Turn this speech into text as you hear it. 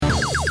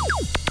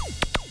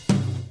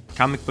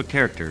Comic Book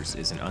Characters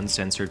is an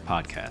uncensored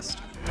podcast.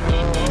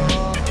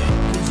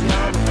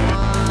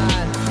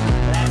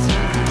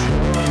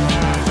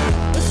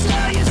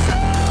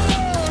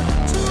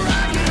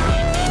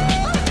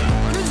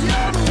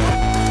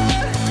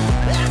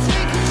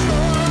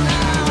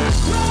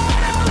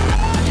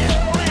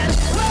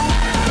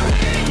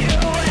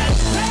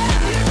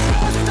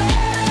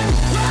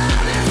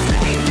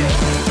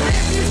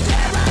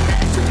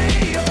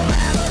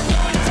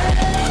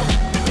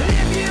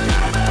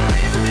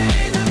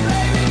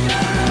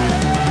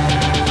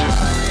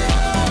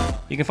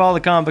 You can follow the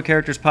Comic Book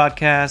Characters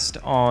podcast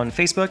on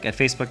Facebook at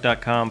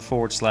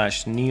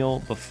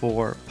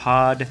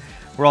facebook.com/KneelBeforePod.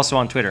 We're also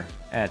on Twitter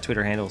at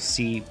Twitter handle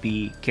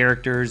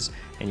CBCharacters,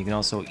 and you can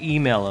also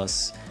email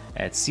us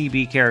at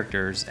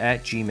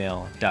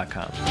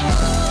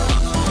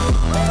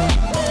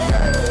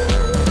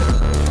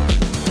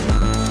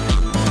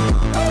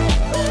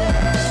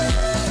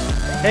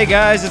Hey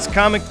guys, it's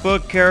Comic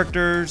Book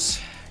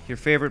Characters, your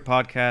favorite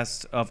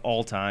podcast of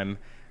all time.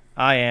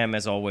 I am,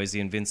 as always,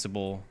 the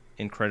invincible,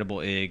 incredible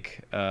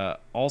Ig,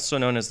 also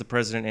known as the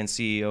president and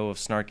CEO of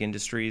Snark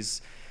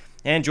Industries.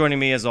 And joining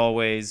me, as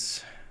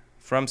always,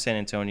 from San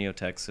Antonio,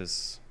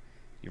 Texas,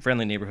 your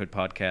friendly neighborhood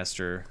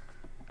podcaster,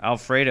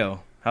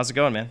 Alfredo. How's it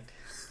going, man?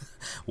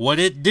 What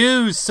it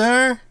do,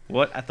 sir?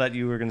 What? I thought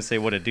you were going to say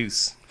what it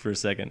dooce for a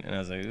second, and I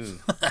was like, ooh.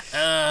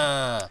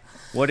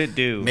 What it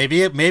do?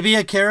 Maybe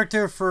a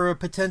character for a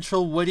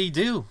potential what he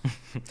do.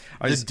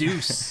 The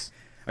deuce.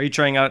 Are you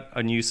trying out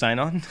a new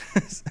sign-on?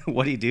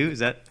 What he do? Is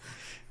that...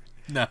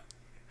 No.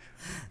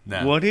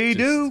 What he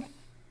do?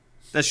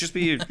 That's just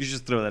be. You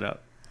just throw that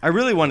out. I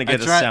really want to get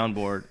a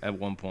soundboard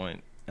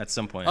at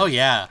some point. Oh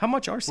yeah. How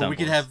much are soundboards? Well, we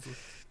could have.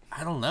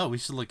 I don't know. We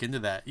should look into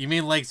that. You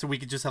mean like so we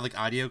could just have like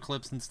audio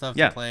clips and stuff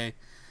to play?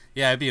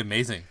 Yeah, it'd be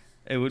amazing.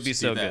 It would be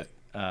so good.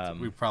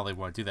 We probably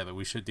won't do that, but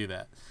we should do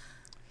that.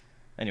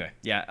 Anyway,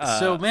 yeah.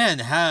 So man,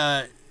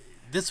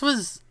 this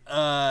was.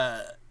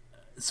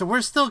 So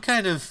we're still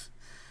kind of,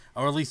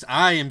 or at least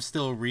I am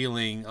still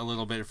reeling a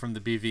little bit from the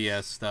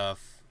BVS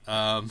stuff.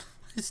 I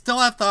still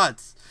have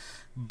thoughts,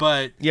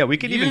 but yeah, we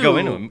could even go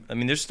into them. I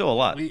mean, there's still a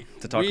lot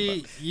to talk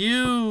about.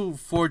 You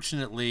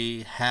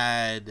fortunately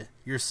had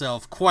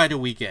yourself quite a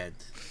weekend.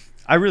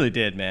 I really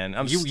did, man.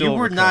 You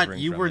were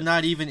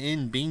not even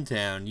in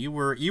Beantown. You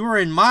were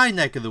in my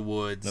neck of the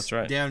woods. That's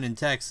right. Down in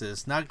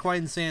Texas, not quite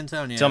in San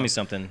Antonio. Tell me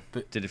something.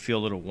 But did it feel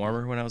a little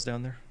warmer when I was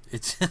down there?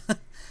 It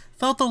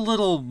felt a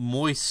little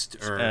moist.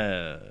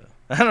 I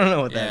don't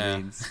know what that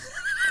means.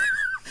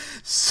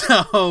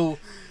 So.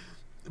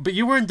 But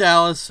you were in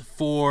Dallas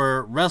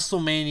for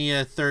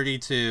WrestleMania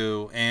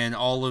 32 and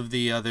all of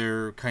the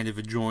other kind of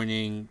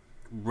adjoining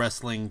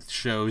wrestling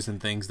shows and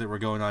things that were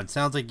going on. It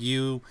sounds like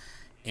you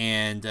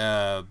and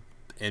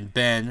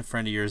Ben, a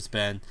friend of yours,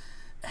 Ben,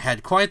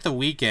 had quite the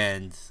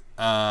weekend.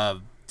 We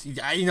haven't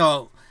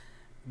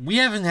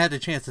had the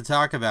chance to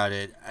talk about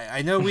it.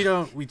 I know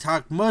we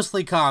talk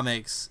mostly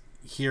comics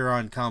here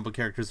on Comic Book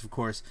Characters, of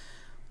course.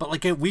 But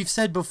like we've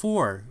said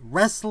before,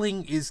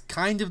 wrestling is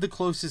kind of the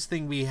closest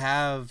thing we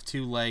have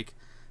to like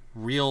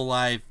real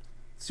life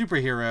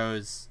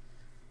superheroes.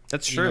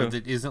 That's true.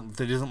 That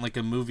isn't like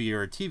a movie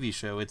or a TV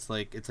show. It's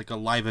like a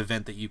live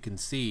event that you can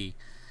see.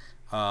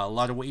 A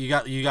lot of what you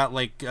got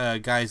like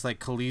guys like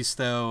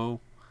Kalisto.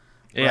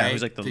 Yeah, right?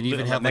 who's like the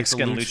even have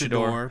Mexican like the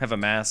luchador, have a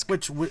mask,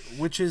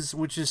 which is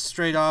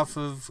straight off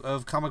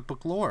of comic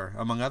book lore,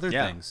 among other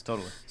things.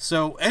 Totally.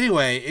 So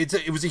anyway,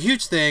 it was a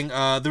huge thing.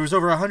 There was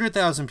over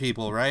 100,000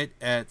 people, right,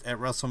 at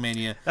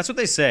WrestleMania. That's what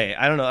they say.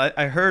 I don't know.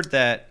 I heard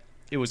that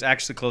it was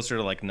actually closer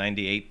to like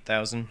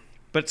 98,000,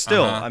 but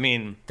still, I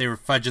mean, they were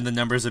fudging the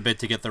numbers a bit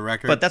to get the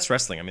record. But that's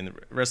wrestling. I mean,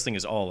 wrestling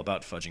is all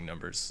about fudging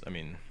numbers. I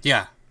mean,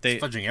 yeah.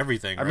 Fudging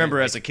everything. I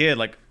remember as a kid,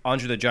 like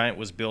Andre the Giant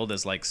was billed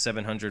as like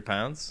 700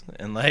 pounds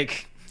and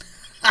like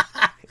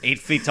 8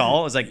 feet tall.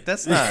 I was like,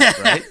 that's not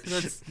right.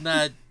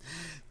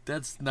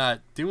 That's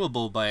not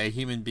doable by a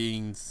human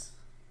being's,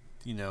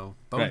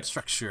 bone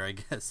structure, I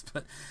guess.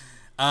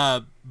 But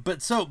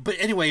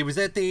anyway, it was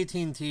at the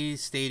AT&T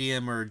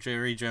Stadium or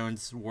Jerry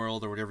Jones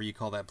World or whatever you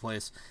call that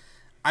place.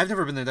 I've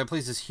never been there. That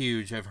place is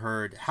huge. I've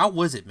heard. How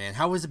was it, man?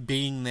 How was it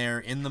being there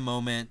in the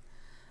moment?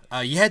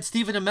 You had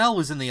Stephen Amell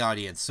was in the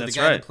audience. So That's the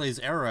guy right. that plays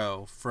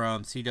Arrow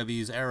from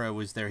CW's Arrow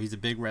was there. He's a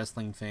big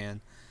wrestling fan.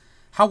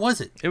 How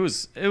was it? It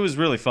was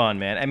really fun,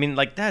 man. I mean,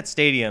 like that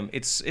stadium,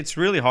 it's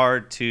really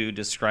hard to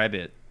describe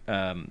it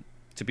to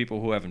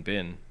people who haven't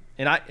been.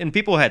 And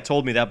people had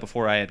told me that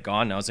before I had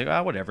gone. And I was like,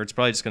 whatever. It's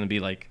probably just going to be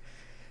like,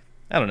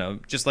 I don't know,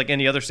 just like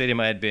any other stadium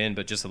I had been,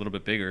 but just a little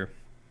bit bigger.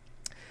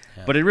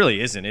 Yeah. But it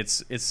really isn't.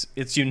 It's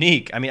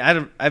unique. I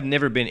mean, I've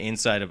never been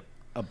inside of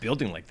a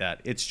building like that.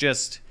 It's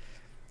just.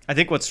 I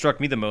think what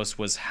struck me the most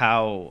was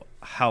how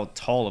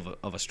tall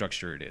of a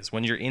structure it is.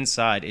 When you're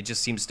inside, it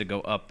just seems to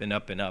go up and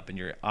up and up, and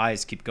your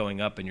eyes keep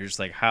going up, and you're just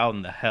like, how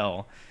in the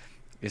hell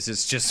is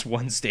this just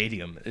one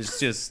stadium?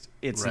 It's right.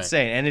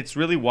 Insane, and it's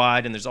really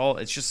wide, and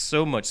it's just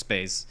so much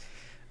space.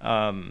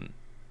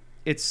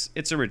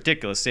 It's a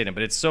ridiculous stadium,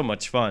 but it's so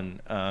much fun.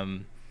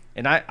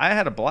 And I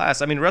had a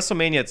blast. I mean,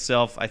 WrestleMania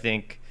itself, I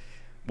think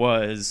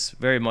was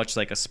very much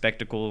like a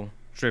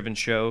spectacle-driven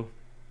show.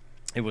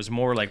 It was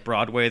more like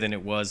Broadway than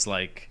it was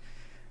like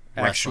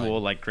actual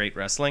Wrestling. like great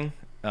wrestling.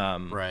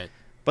 Right.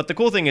 But the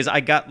cool thing is, I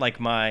got like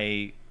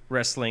my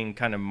wrestling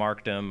kind of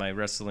markdom, my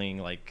wrestling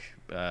like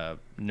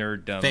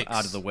nerddom Fix.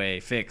 out of the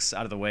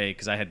way,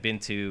 because I had been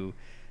to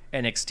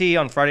NXT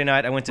on Friday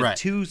night. I went to Right.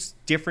 two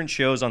different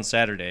shows on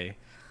Saturday,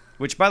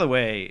 which, by the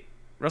way,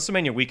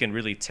 WrestleMania weekend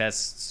really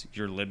tests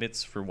your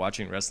limits for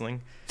watching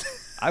wrestling.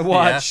 I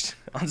watched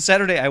on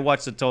Saturday. I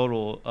watched a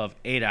total of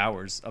 8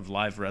 hours of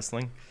live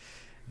wrestling,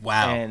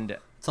 Wow. and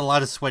It's a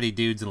lot of sweaty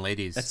dudes and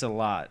ladies. that's a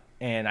lot.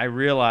 And I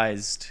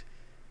realized,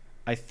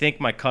 I think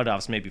my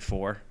cutoff's maybe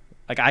 4.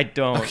 Like I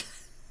don't. Okay.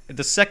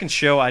 The second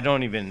show,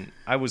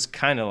 I was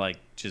kind of like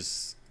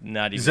just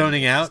not even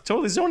Zoning out?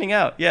 totally zoning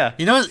out. Yeah.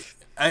 You know what?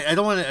 I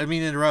don't want to. I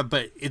mean, interrupt,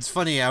 but it's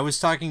funny. I was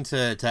talking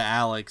to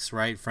Alex,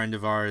 right, friend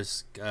of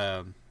ours.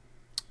 Chimes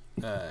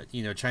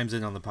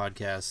in on the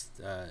podcast,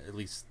 at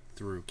least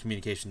through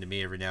communication to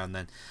me every now and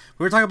then.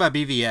 We were talking about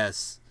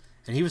BVS,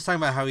 and he was talking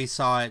about how he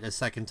saw it a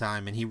second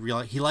time, and he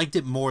liked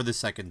it more the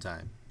second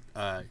time.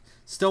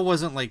 Still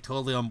wasn't like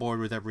totally on board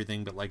with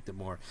everything, but liked it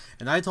more.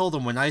 And I told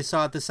him when I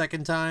saw it the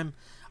second time,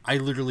 I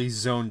literally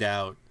zoned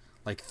out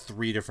like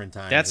 3 different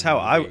times. That's in the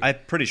how movie. I'm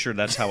pretty sure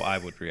that's how I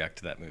would react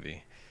to that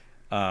movie.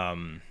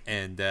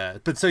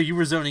 But so you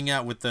were zoning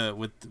out with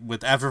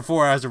after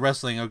 4 hours of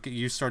wrestling. Okay,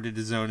 you started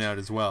to zone out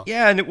as well.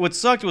 Yeah, and what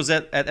sucked was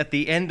that at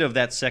the end of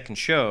that second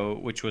show,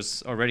 which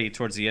was already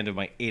towards the end of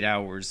my 8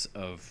 hours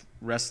of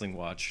wrestling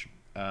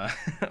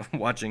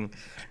watching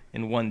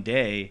in one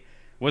day,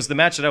 was the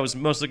match that I was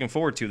most looking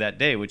forward to that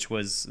day, which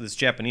was this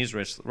Japanese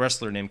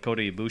wrestler named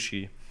Kota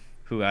Ibushi,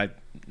 who I've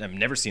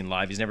never seen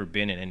live. He's never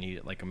been in any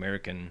like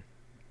American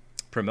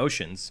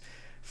promotions.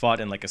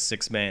 Fought in like a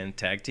 6-man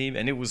tag team,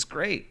 and it was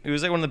great. It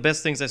was like one of the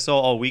best things I saw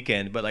all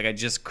weekend, but like I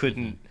just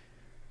couldn't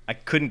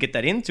get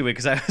that into it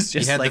because I was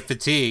just You had like the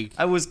fatigue.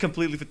 I was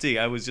completely fatigued.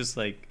 I was just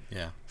like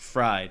Yeah.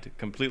 fried,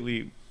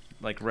 completely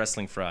like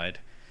wrestling fried,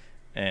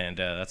 and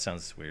that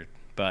sounds weird,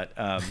 but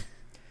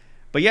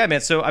yeah,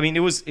 man. So I mean, it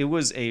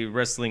was a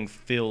wrestling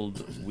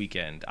filled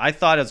weekend. I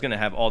thought I was gonna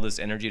have all this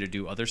energy to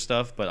do other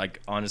stuff, but like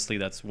honestly,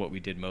 that's what we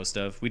did most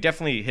of. We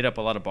definitely hit up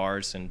a lot of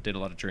bars and did a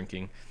lot of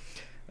drinking.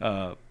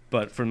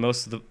 But for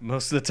most of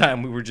the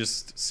time, we were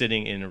just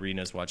sitting in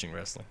arenas watching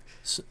wrestling.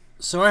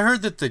 So I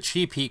heard that the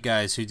Cheap Heat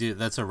guys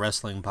that's a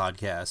wrestling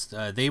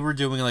podcast. They were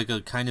doing like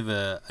a kind of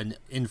an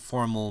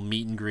informal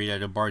meet and greet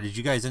at a bar. Did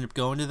you guys end up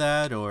going to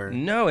that or?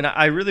 No, and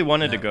I really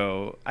wanted to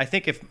go. I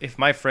think if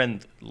my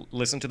friend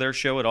listened to their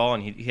show at all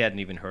and he hadn't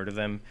even heard of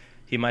them,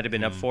 he might have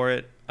been up for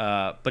it.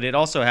 But it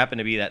also happened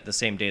to be that the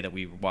same day that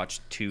we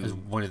watched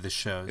One of the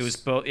shows. It was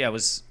both. Yeah,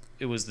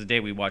 it was the day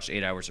we watched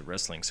 8 hours of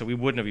wrestling, so we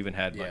wouldn't have even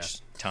had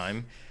much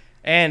time.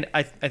 And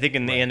I think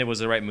in the end it was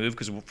the right move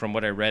because from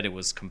what I read, it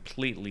was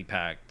completely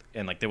packed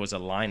and like there was a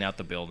line out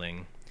the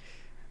building,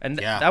 and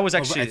that was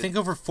actually I think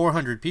over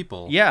 400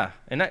 people. Yeah,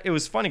 and it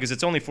was funny because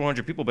it's only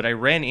 400 people, but I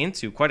ran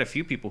into quite a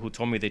few people who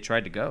told me they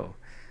tried to go.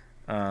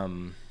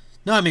 No,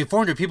 I mean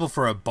 400 people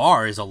for a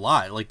bar is a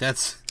lot. Like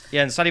that's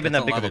yeah, and it's not even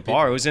that big of a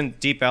bar. It was in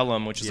Deep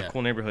Ellum, which is a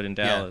cool neighborhood in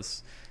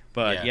Dallas.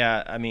 But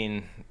yeah, I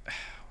mean,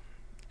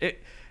 it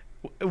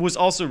was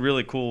also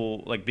really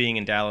cool, like being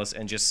in Dallas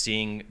and just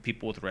seeing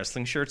people with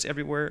wrestling shirts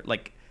everywhere.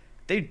 Like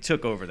they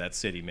took over that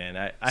city, man.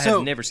 I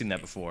had never seen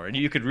that before, and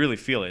you could really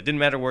feel it. It didn't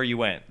matter where you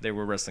went; they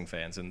were wrestling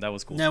fans, and that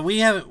was cool. Now we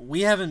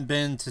haven't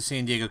been to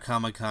San Diego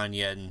Comic-Con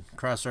yet, and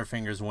cross our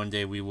fingers one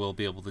day we will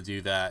be able to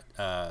do that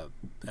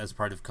as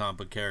part of comic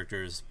book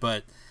characters.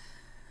 But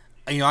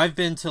I've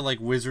been to like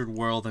Wizard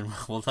World, and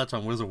we'll touch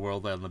on Wizard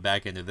World on the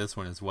back end of this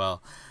one as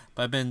well.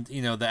 But I've been,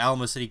 the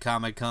Alamo City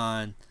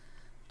Comic-Con.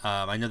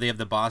 I know they have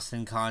the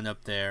Boston Con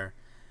up there,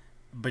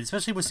 but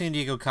especially with San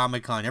Diego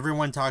Comic-Con,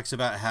 everyone talks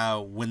about how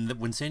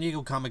when San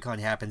Diego Comic-Con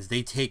happens,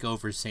 they take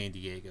over San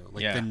Diego.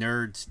 Like the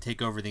nerds take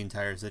over the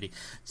entire city.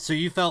 So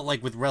you felt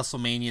like with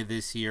WrestleMania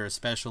this year,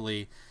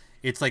 especially,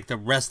 it's like the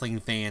wrestling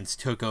fans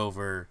took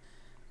over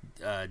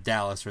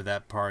Dallas or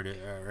that part or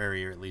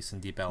area, at least in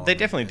Deep Ellum. They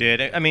definitely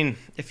did. I mean,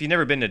 if you've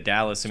never been to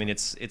Dallas, I mean,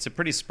 it's a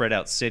pretty spread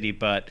out city,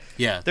 but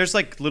there's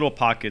like little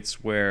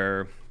pockets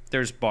where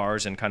there's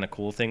bars and kind of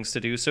cool things to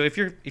do. So if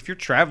you're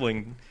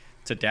traveling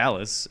to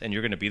Dallas and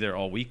you're going to be there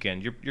all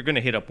weekend, you're going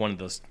to hit up one of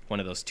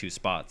those two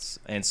spots.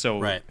 And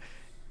so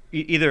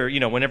either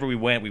whenever we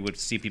went, we would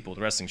see people with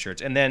wrestling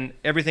shirts, and then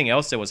everything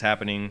else that was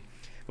happening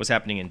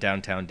in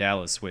downtown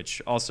Dallas.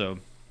 Which also,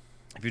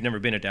 if you've never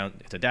been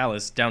to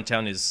Dallas,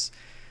 downtown is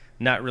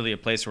not really a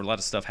place where a lot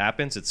of stuff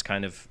happens. It's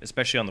kind of,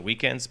 especially on the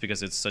weekends,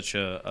 because it's such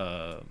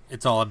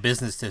it's all a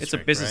business district. It's a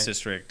business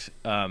district.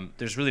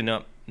 There's really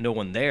no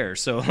one there.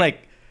 So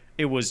like,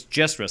 it was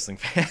just wrestling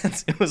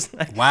fans. It was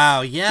like,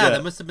 wow,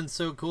 that must have been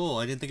so cool.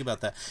 I didn't think about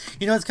that.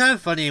 It's kind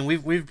of funny, and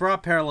we've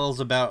brought parallels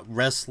about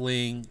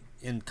wrestling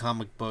in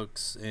comic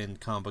books and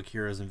comic book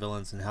heroes and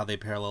villains and how they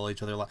parallel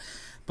each other a lot.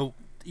 But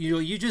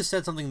you just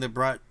said something that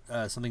brought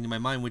something to my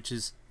mind, which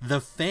is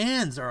the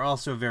fans are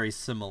also very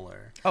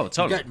similar. Oh,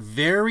 totally. You've got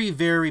very,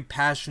 very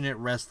passionate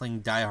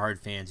wrestling diehard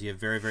fans. You have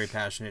very, very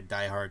passionate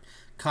diehard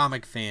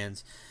comic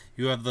fans.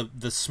 You have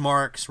the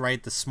smarks,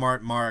 right? The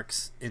smart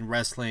marks in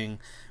wrestling,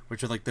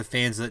 which are like the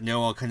fans that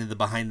know all kind of the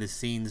behind the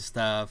scenes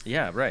stuff.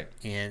 Yeah, right.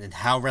 And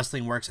how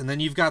wrestling works. And then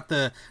you've got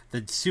the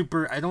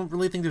super, I don't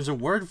really think there's a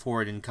word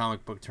for it in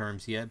comic book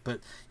terms yet,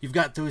 but you've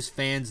got those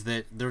fans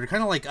that they're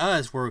kind of like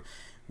us, where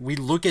we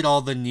look at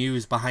all the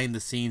news behind the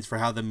scenes for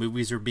how the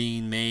movies are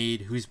being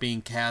made, who's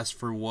being cast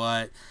for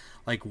what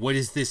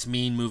does this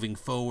mean moving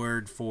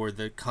forward for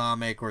the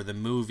comic or the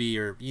movie,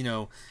 or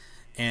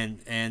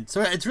and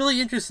so it's really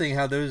interesting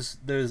how those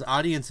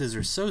audiences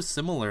are so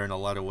similar in a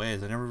lot of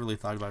ways. I never really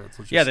thought about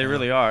it. Yeah, they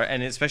really are,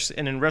 and especially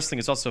in wrestling,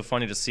 it's also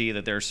funny to see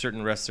that there are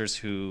certain wrestlers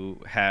who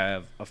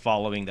have a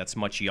following that's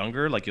much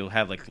younger. Like you'll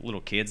have like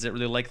little kids that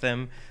really like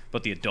them,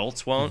 but the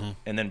adults won't,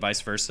 and then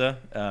vice versa.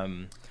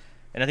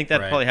 And I think that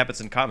probably happens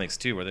in comics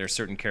too, where there are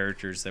certain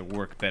characters that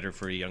work better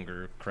for a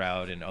younger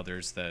crowd, and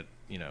others that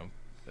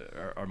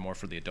are more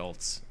for the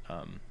adults.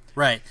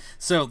 Right.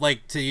 So,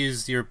 like, to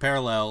use your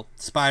parallel,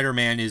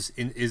 Spider-Man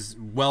is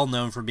well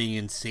known for being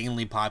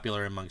insanely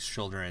popular amongst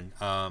children.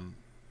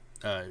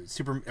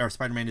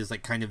 Spider-Man is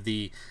like kind of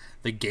the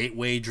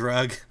gateway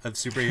drug of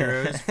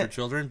superheroes for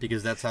children,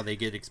 because that's how they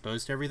get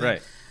exposed to everything.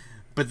 Right.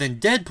 But then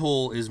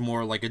Deadpool is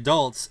more like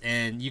adults,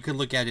 and you can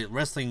look at it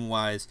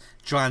wrestling-wise.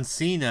 John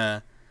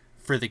Cena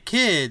for the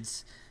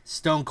kids,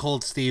 Stone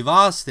Cold Steve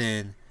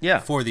Austin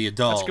for the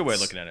adults. That's a good way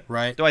of looking at it.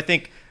 Right. Though I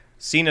think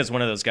Cena's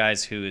one of those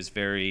guys who is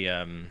very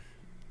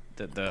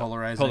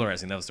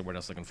polarizing. That was the word I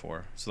was looking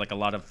for. So like a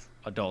lot of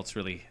adults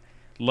really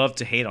love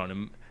to hate on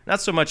him.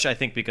 Not so much, I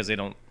think, because they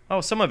don't.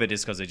 Oh, some of it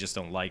is because they just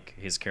don't like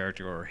his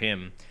character or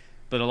him,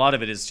 but a lot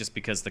of it is just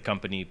because the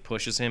company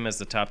pushes him as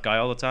the top guy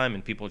all the time,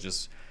 and people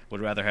just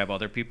would rather have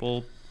other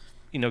people,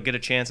 get a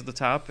chance at the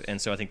top. And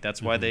so I think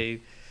that's why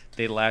they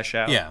lash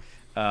out. Yeah.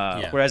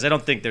 Whereas I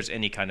don't think there's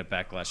any kind of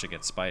backlash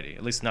against Spidey,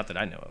 at least not that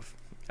I know of.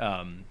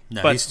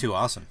 No, but he's too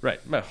awesome. Right.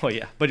 Well,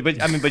 yeah.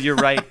 But you're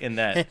right in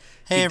that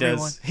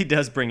he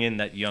does bring in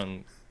that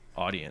young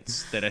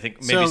audience that I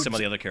think maybe some of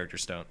the other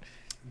characters don't.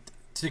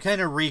 To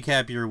kind of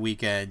recap your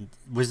weekend,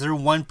 was there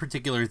one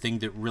particular thing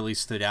that really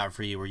stood out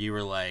for you where you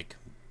were like,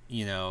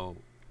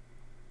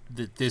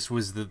 that this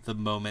was the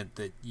moment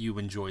that you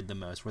enjoyed the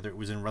most, whether it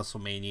was in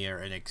WrestleMania or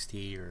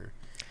NXT or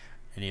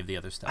any of the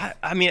other stuff?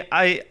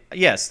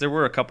 Yes, there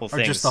were a couple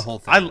things. Or just the whole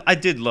thing. I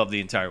did love the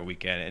entire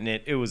weekend,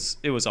 and it was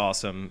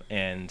awesome.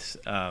 And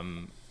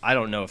I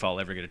don't know if I'll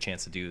ever get a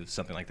chance to do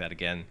something like that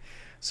again.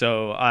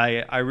 So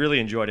I really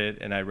enjoyed it,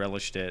 and I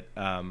relished it.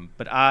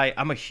 But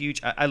I'm a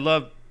huge. I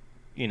love,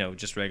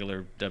 just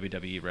regular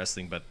WWE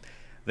wrestling, but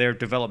their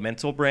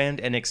developmental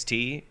brand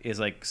NXT is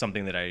like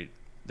something that I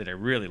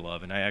really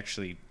love, and I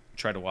actually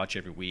try to watch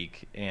every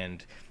week.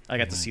 And I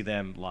got to see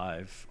them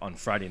live on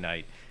Friday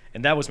night.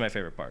 And that was my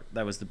favorite part.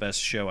 That was the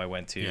best show I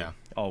went to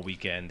all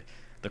weekend.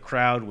 The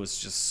crowd was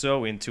just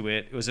so into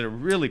it. It was at a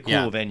really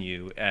cool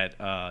venue at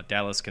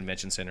Dallas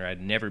Convention Center.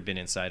 I'd never been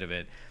inside of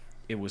it.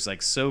 It was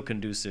like so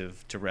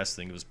conducive to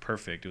wrestling. It was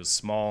perfect. It was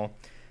small,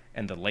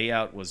 and the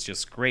layout was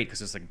just great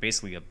because it's like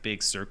basically a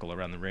big circle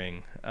around the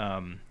ring.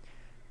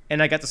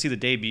 And I got to see the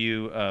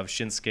debut of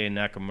Shinsuke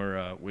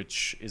Nakamura,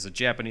 which is a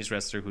Japanese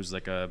wrestler who's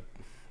like a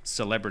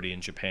celebrity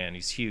in Japan.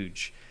 He's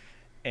huge,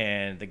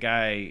 and the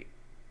guy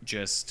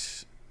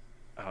just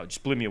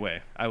blew me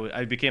away.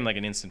 I became like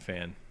an instant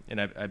fan,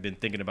 and I've been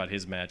thinking about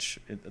his match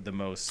the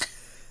most.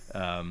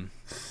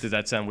 Did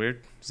that sound weird?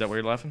 Is that why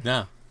you're laughing?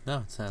 No,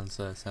 it sounds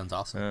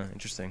awesome.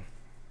 Interesting.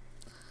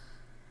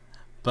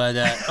 But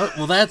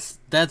that's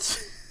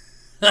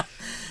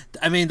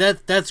I mean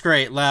that's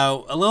great.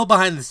 Now, a little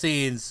behind the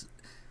scenes,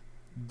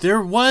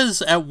 there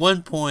was at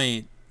one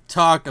point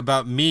talk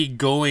about me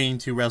going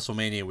to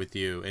WrestleMania with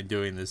you and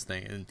doing this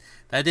thing, and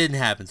that didn't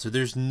happen. So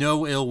there's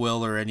no ill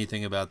will or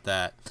anything about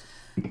that.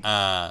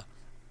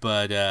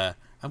 But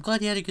I'm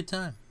glad you had a good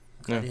time.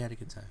 You had a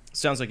good time.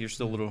 Sounds like you're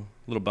still a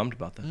little bummed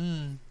about that.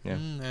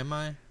 Am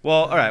I?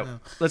 Well, all right.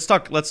 Let's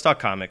talk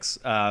comics.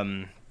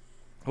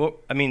 Well,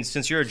 I mean,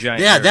 since you're a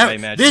giant nerd, I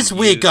imagine this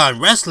week on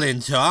Wrestling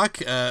Talk.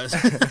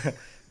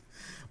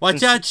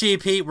 Watch out,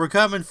 Cheap Heat. We're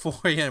coming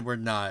for you, and we're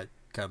not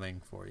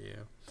coming for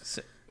you.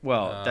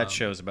 That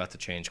show's about to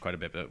change quite a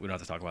bit, but we don't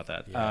have to talk about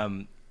that.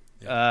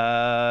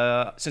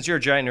 Yeah. Since you're a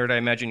giant nerd, I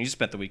imagine you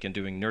spent the weekend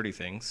doing nerdy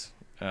things.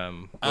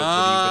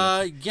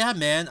 Yeah,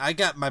 man. I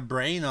got my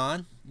brain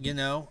on.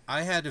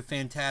 I had a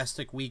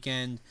fantastic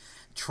weekend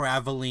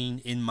traveling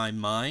in my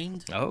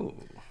mind. Oh.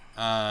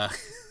 I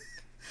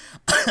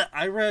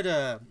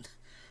read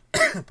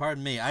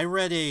pardon me. I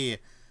read a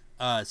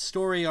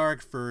story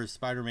arc for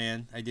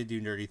Spider-Man. I did do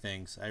nerdy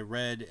things. I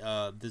read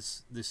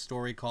this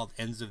story called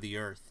Ends of the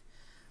Earth,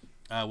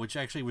 which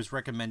actually was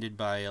recommended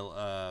by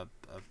a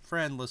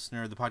friend,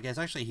 listener of the podcast.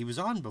 Actually, he was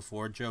on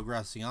before, Joe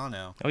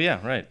Graciano. Oh,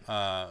 yeah, right.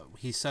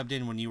 He subbed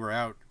in when you were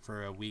out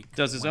for a week.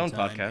 Does his own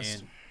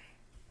podcast.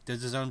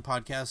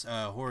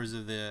 Horrors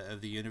of the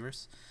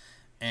Universe.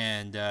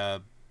 And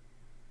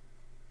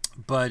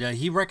But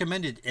he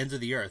recommended Ends of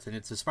the Earth, and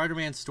it's a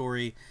Spider-Man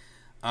story,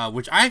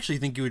 which I actually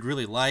think you would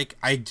really like.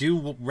 I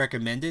do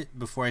recommend it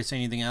before I say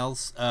anything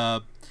else.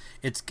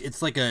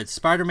 It's like a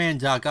Spider-Man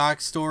Doc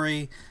Ock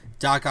story.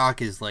 Doc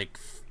Ock is like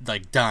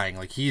dying,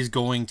 like he's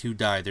going to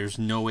die. There's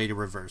no way to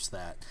reverse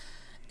that,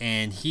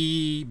 and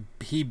he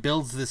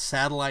builds this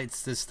satellite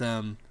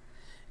system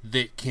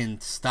that can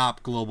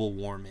stop global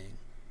warming.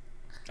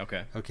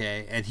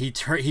 Okay, and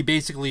he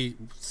basically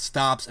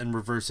stops and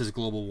reverses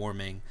global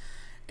warming.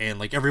 And,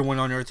 like, everyone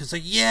on Earth is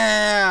like,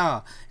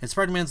 yeah! And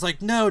Spider-Man's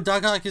like, no,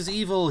 Doc Ock is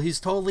evil. He's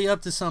totally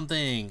up to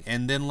something.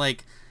 And then,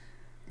 like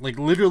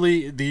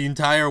literally the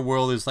entire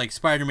world is like,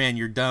 Spider-Man,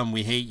 you're dumb.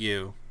 We hate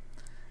you.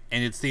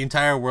 And it's the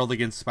entire world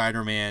against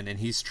Spider-Man. And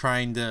he's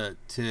trying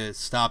to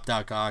stop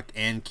Doc Ock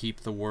and keep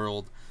the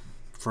world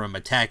from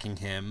attacking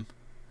him.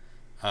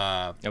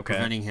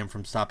 Preventing him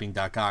from stopping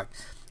Doc Ock.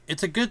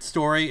 It's a good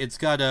story. It's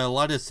got a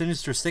lot of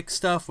Sinister Six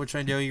stuff, which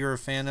I know you're a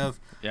fan of.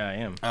 Yeah, I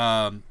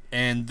am.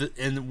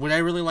 And what I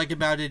really like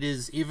about it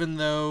is, even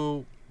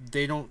though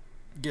they don't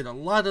get a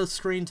lot of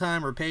screen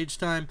time or page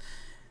time,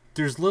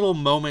 there's little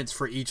moments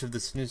for each of the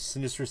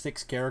Sinister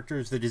Six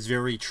characters that is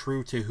very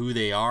true to who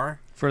they are.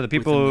 For the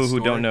people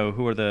who don't know,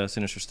 who are the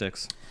Sinister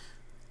Six?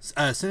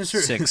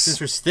 Sinister Sticks.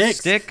 Sinister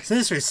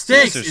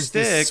Sticks is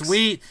the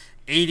sweet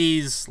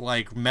 80s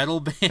like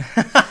metal band.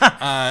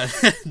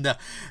 No,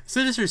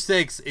 Sinister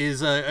Six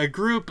is a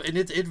group, and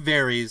it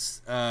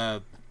varies.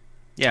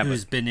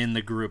 Who's been in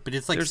the group, but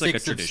it's like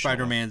six of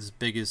Spider-Man's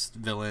biggest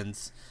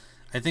villains.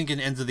 I think in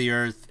Ends of the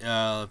Earth,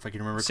 if I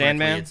can remember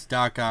Sandman? correctly, it's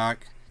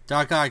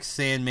Doc Ock,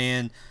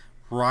 Sandman,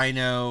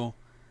 Rhino,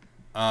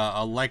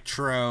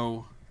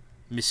 Electro,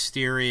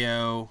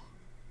 Mysterio,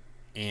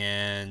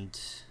 and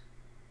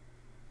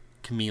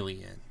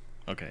Chameleon.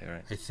 Okay, all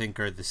right. I think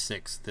are the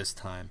six this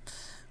time.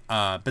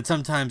 But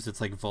sometimes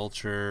it's like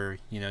Vulture.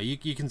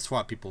 You can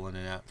swap people in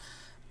and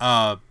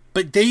out.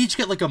 But they each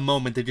get like a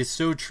moment that is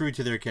so true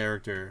to their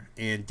character.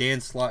 And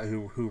Dan Slott,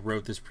 who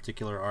wrote this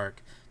particular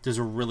arc, does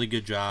a really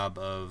good job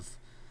of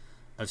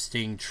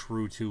staying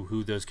true to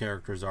who those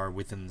characters are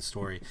within the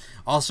story.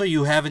 Also,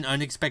 you have an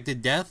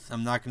unexpected death.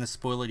 I'm not going to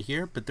spoil it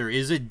here, but there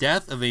is a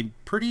death of a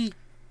pretty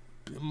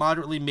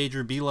moderately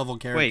major B-level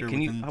character.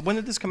 Wait, when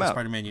did this come out?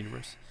 Spider-Man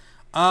universe.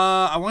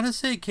 I want to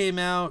say it came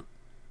out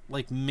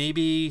like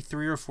maybe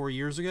 3 or 4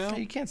 years ago.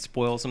 You can't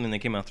spoil something that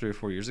came out 3 or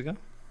 4 years ago.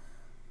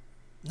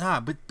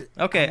 Nah, but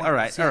okay, all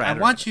right. I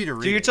want you to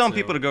read it. So you're telling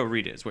people to go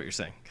read it, is what you're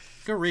saying.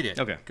 Go read it.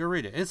 Okay. Go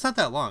read it. It's not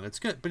that long. It's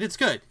good, but it's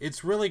good.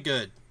 It's really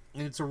good.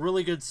 And it's a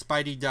really good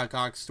Spidey Doc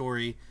Ock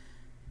story,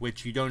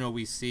 which you don't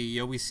always see.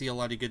 You always see a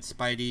lot of good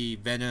Spidey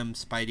Venom,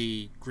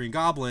 Spidey Green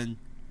Goblin.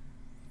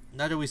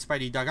 Not always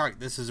Spidey Doc Ock.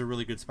 This is a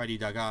really good Spidey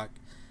Doc Ock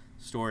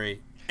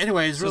story.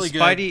 Anyway, it's really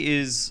good. Spidey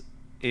is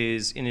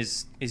he in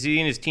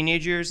his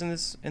teenage years in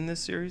this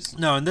series?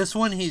 No, in this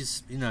one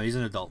he's an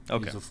adult.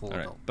 Okay. He's a full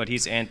adult. But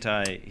he's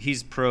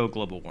pro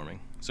global warming.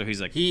 So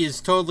he's like, he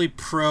is totally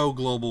pro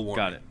global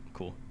warming. Got it.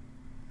 Cool.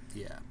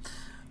 Yeah.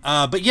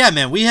 But yeah,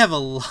 man, we have a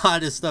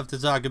lot of stuff to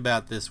talk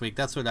about this week.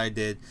 That's what I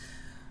did.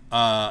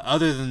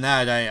 Other than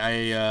that,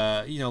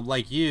 I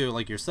like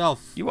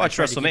yourself. You watched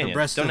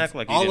WrestleMania. Don't act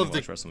like you didn't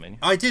watch WrestleMania.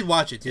 I did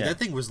watch it, dude. Yeah. That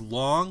thing was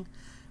long.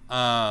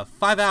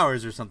 5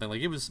 hours or something.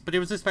 Like it was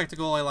a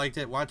spectacle. I liked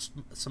it. Watched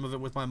some of it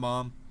with my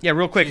mom. Yeah,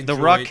 real quick. The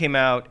Rock came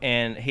out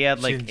and he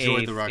had like a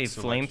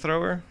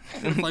flamethrower.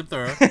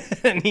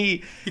 Flamethrower. And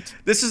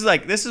this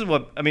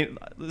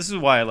is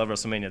why I love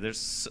WrestleMania.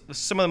 There's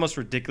some of the most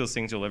ridiculous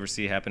things you'll ever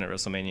see happen at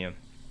WrestleMania.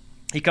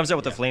 He comes out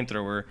with a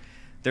flamethrower.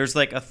 There's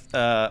like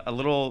a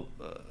little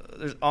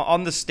there's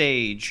on the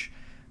stage.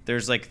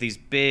 There's like these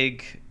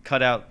big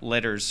cutout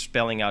letters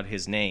spelling out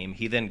his name.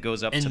 He then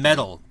goes up to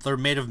metal. them. They're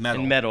made of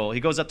metal. In metal. He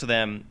goes up to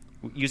them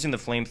using the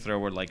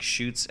flamethrower, like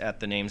shoots at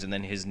the names, and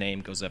then his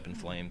name goes up in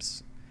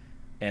flames.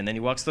 And then he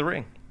walks the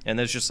ring. And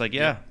there's just like,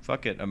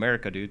 fuck it,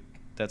 America, dude.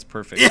 That's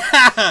perfect.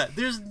 Yeah,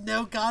 there's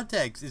no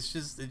context. It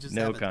just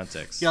no happened.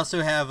 Context. You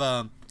also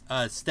have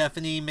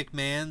Stephanie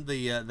McMahon,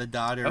 the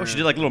daughter. Oh, she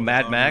did like a little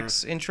Mad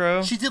Max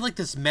intro. She did like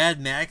this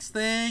Mad Max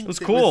thing. It was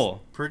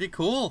cool. Pretty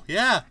cool.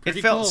 Yeah. It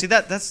felt cool.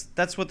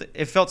 That's what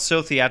it felt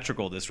so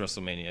theatrical this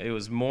WrestleMania. It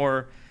was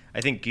more,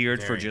 I think,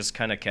 geared for just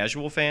kind of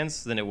casual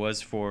fans than it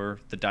was for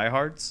the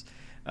diehards.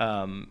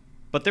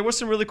 But there were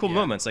some really cool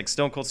moments, like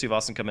Stone Cold Steve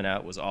Austin coming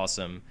out was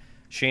awesome.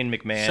 Shane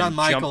McMahon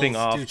jumping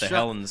off the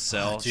Hell in the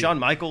Cell. Shawn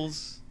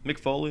Michaels, Mick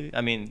Foley.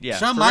 I mean, yeah.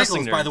 Shawn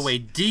Michaels, by the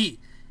way,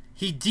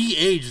 he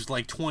de-aged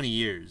like 20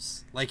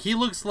 years. Like he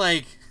looks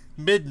like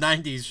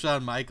mid-90s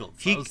Shawn Michaels.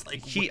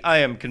 I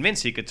am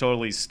convinced he could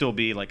totally still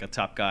be like a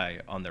top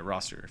guy on their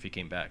roster if he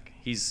came back.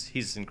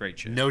 He's in great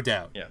shape. No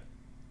doubt. Yeah.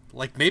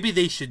 Like maybe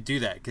they should do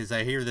that because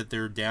I hear that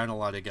they're down a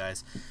lot of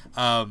guys.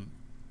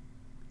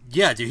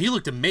 Yeah, dude, he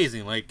looked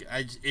amazing. Like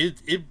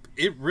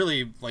it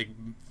really like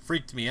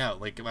freaked me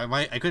out. Like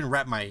I couldn't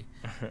wrap my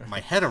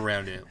head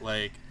around it.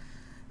 Like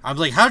I'm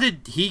like,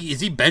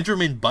 is he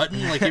Benjamin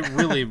Button? Like it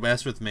really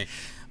messed with me.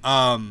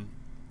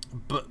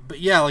 but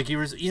yeah, like he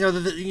was, he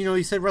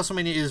said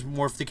WrestleMania is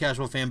more for the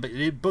casual fan, but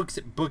it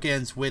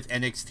bookends with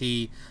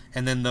NXT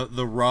and then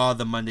the Raw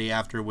the Monday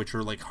after, which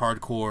are like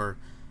hardcore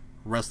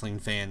wrestling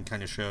fan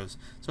kind of shows.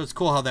 So it's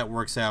cool how that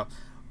works out.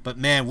 But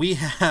man, we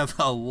have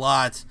a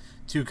lot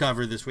to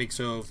cover this week,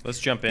 so let's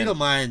jump in. If you don't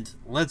mind,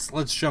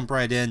 let's jump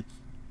right in.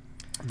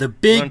 The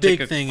big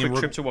thing. Quick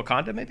trip to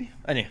Wakanda, maybe.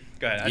 Anyway,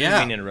 go ahead. I didn't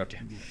mean to interrupt you.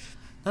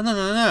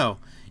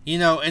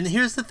 No. And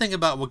here's the thing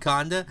about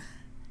Wakanda.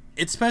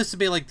 It's supposed to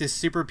be like this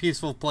super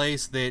peaceful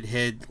place that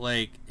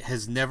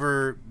has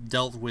never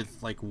dealt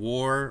with like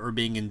war or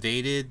being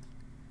invaded.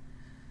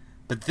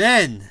 But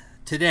then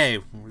today,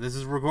 this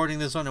is recording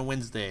this on a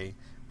Wednesday,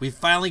 we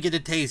finally get a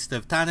taste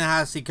of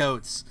Ta-Nehisi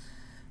Coates'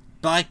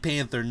 Black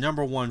Panther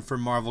 #1 for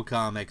Marvel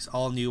Comics,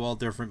 all new, all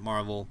different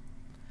Marvel.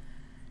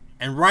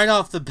 And right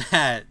off the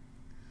bat,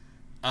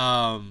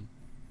 by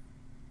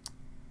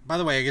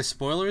the way, I guess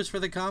spoilers for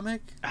the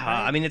comic?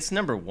 Right? I mean, it's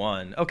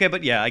 #1. Okay,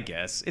 but yeah, I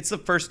guess. It's the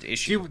first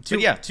issue. Do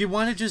you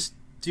want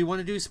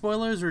to do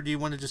spoilers, or do you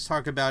want to just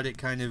talk about it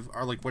kind of,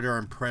 or like what our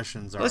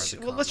impressions are?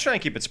 Let's try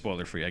and keep it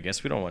spoiler free, I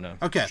guess. We don't want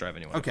to drive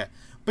anyone. Okay.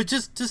 But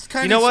just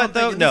kind of. You know what,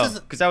 though? No,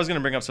 because I was going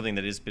to bring up something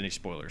that is any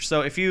spoilers.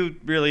 So if you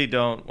really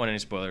don't want any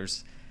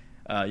spoilers,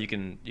 you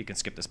can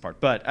skip this part.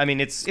 But I mean,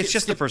 it's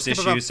just the first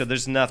issue, so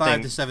there's nothing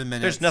 5 to 7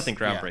 minutes. There's nothing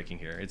groundbreaking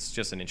here. It's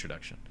just an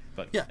introduction.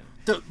 But yeah,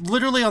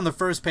 literally on the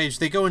first page,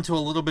 they go into a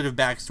little bit of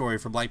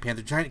backstory for Black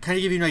Panther, trying to kind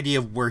of give you an idea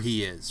of where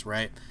he is,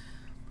 right?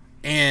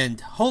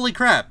 And holy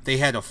crap, they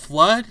had a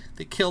flood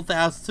that killed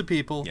thousands of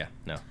people. Yeah,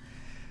 no.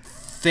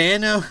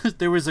 Thanos,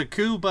 there was a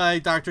coup by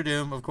Doctor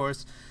Doom, of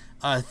course.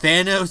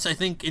 Thanos, I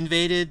think,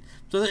 invaded.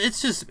 So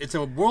it's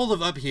a world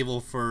of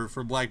upheaval for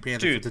Black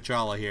Panther, Dude, for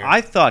T'Challa here.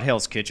 I thought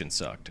Hell's Kitchen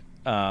sucked.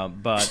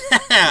 But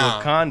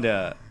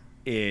Wakanda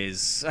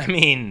is, I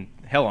mean,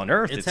 hell on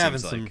earth. It's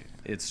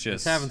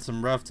having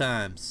some rough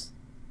times.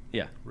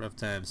 Yeah, rough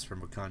times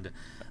from Wakanda.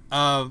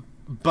 But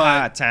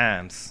hard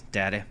times,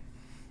 Daddy.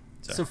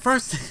 Sorry. So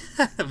first,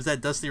 was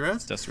that Dusty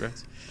Rhodes? Dusty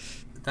Rhodes.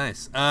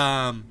 Nice.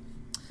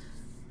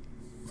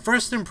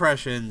 First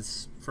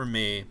impressions for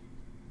me.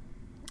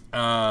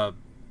 Right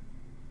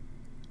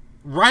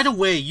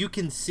away, you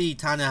can see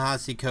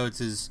Ta-Nehisi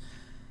Coates'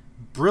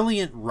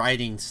 brilliant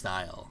writing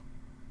style.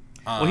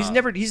 Well, he's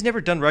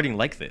never done writing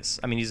like this.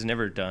 I mean, he's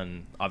never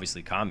done,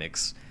 obviously,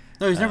 comics.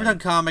 No, he's never done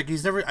comic.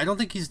 I don't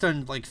think he's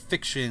done like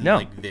fiction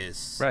like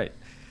this. Right.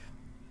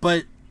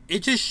 But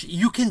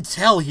you can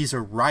tell he's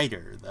a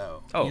writer,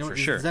 though. Oh, for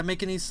sure. Does that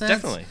make any sense?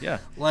 Definitely, yeah.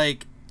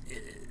 Like,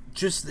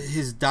 just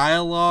his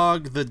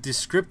dialogue, the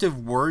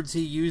descriptive words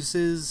he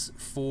uses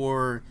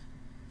for,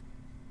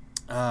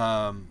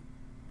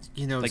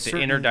 like the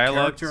inner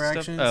dialogue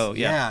stuff? Oh,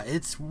 yeah. Yeah,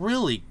 it's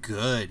really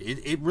good.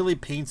 It really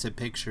paints a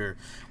picture.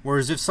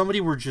 Whereas if somebody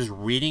were just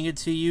reading it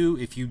to you,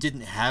 if you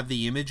didn't have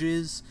the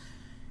images,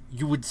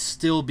 you would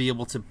still be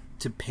able to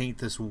paint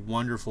this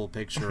wonderful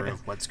picture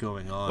of what's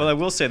going on. Well, I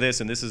will say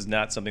this, and this is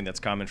not something that's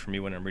common for me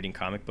when I'm reading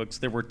comic books.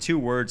 There were 2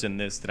 words in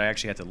this that I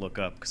actually had to look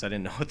up because I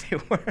didn't know what they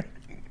were.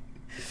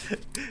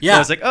 Yeah. So I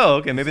was like, oh,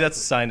 okay, maybe that's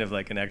a sign of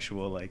like an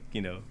actual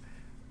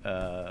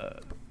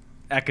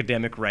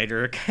academic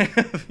writer kind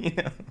of,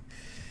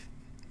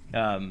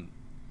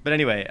 But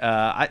anyway,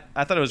 I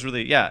thought it was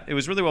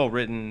really well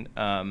written.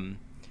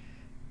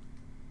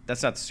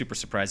 That's not super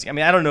surprising. I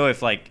mean, I don't know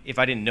if I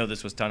didn't know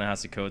this was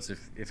Ta-Nehisi Coates,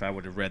 if I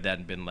would have read that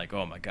and been like,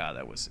 oh my god,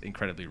 that was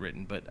incredibly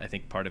written. But I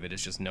think part of it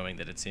is just knowing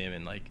that it's him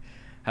and like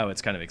how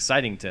it's kind of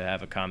exciting to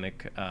have a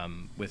comic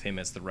with him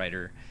as the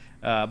writer.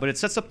 But it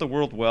sets up the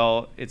world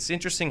well. It's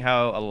interesting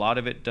how a lot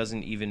of it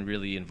doesn't even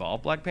really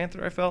involve Black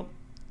Panther, I felt.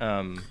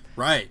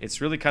 Right. It's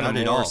really kind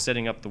of more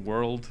setting up the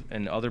world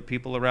and other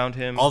people around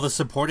him. All the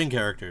supporting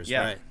characters,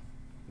 yeah.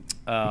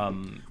 Right.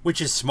 Which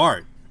is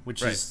smart.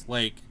 Which is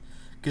like,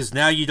 because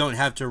now you don't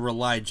have to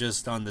rely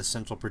just on the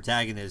central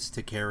protagonist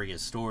to carry a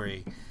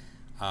story.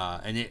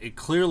 And it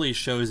clearly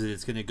shows that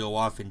it's going to go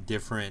off in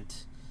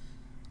different,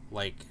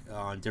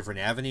 on different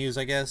avenues,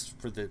 I guess,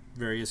 for the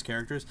various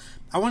characters.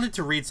 I wanted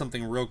to read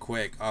something real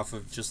quick off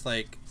of just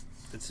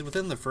it's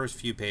within the first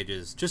few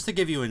pages, just to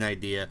give you an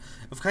idea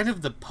of kind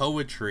of the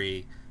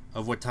poetry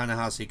of what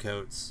Ta-Nehisi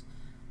Coates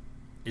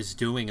is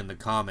doing in the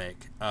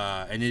comic.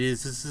 And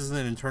this is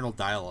an internal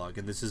dialogue,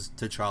 and this is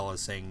T'Challa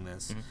saying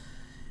this.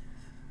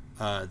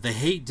 Mm-hmm. The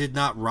hate did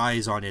not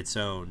rise on its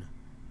own.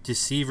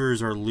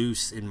 Deceivers are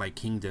loose in my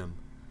kingdom,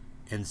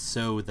 and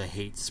so the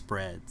hate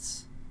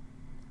spreads.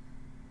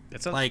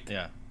 That sounds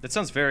that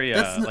sounds very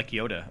like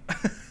Yoda.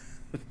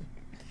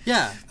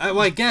 Yeah,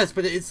 I guess,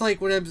 but it's like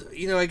what I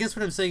guess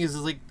what I'm saying is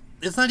like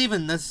it's not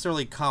even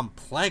necessarily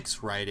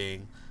complex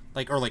writing,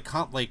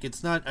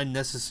 it's not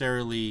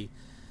unnecessarily,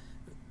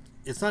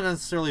 it's not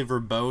necessarily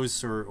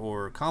verbose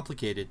or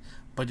complicated,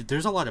 but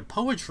there's a lot of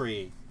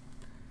poetry,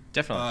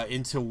 definitely,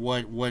 into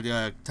what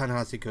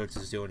Ta-Nehisi Coates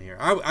is doing here.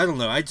 I don't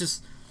know. I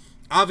just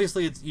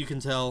obviously you can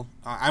tell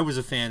I was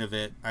a fan of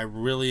it. I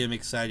really am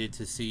excited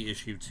to see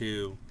issue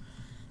 2.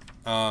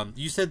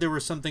 You said there were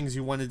some things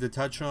you wanted to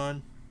touch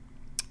on.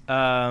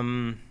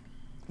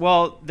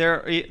 Well,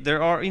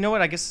 there are. You know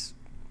what? I guess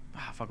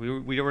fuck,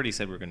 we already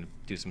said we were going to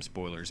do some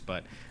spoilers,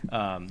 but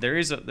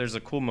there's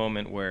a cool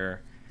moment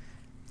where,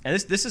 and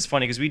this is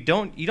funny because you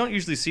don't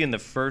usually see in the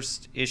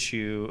first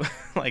issue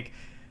like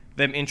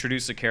them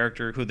introduce a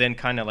character who then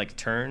kind of like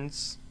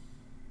turns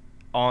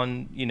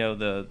on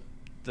the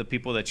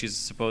people that she's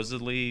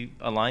supposedly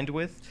aligned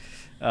with,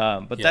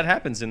 but that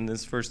happens in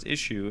this first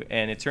issue,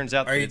 and it turns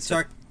out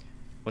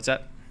what's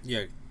that?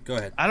 Yeah, go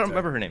ahead. I don't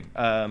remember her name.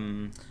 I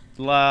don't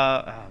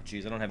have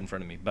it in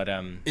front of me, but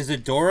is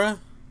it Dora?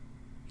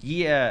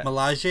 Yeah,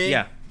 Milaje?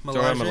 Yeah,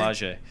 Dora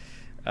Milaje,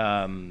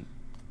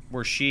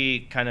 where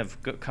she kind of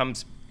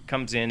comes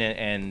in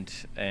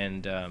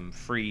and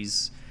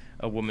frees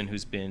a woman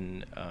who's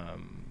been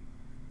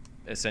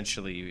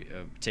essentially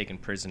taken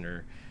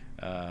prisoner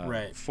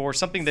for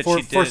something that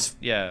she did.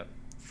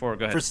 Go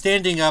ahead. For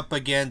standing up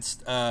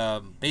against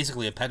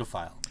basically a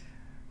pedophile.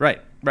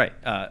 Right.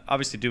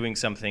 Obviously doing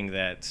something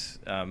that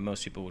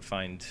most people would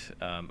find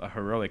a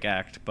heroic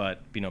act,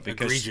 but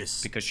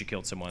egregious because she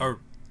killed someone. Or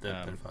the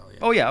pedophile. Yeah.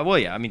 Oh yeah, well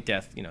yeah. I mean,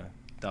 death.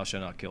 Thou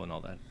shalt not kill and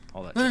all that.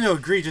 No,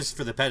 egregious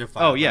for the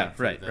pedophile. Oh yeah,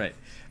 right.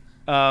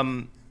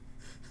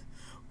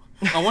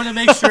 I want to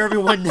make sure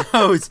everyone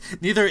knows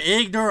neither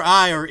Ig nor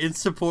I are in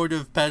support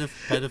of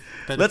pedophilia.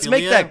 Let's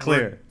make that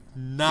clear.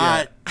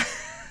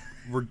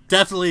 We're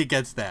definitely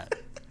against that.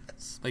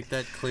 Let's make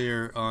that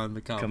clear on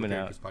the Comic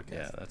Characters podcast.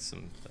 Yeah, that's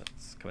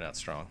coming out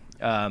strong.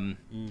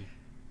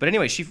 But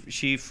anyway,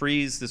 she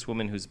frees this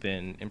woman who's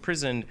been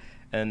imprisoned,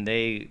 and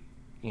they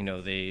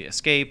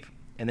escape,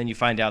 and then you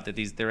find out that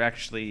they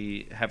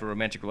actually have a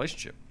romantic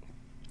relationship.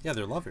 Yeah,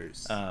 they're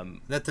lovers.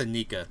 That's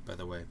Anika, by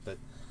the way, but.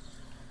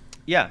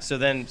 Yeah,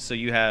 so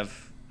you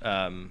have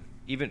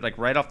even like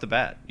right off the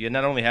bat, you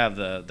not only have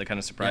the kind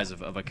of surprise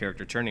of a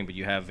character turning, but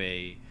you have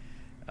a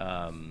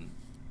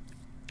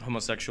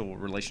homosexual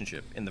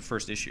relationship in the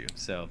first issue.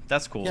 So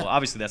that's cool. Yeah.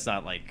 Obviously, that's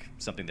not like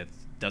something that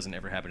doesn't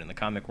ever happen in the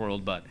comic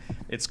world, but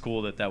it's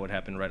cool that would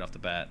happen right off the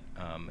bat.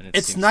 And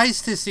it's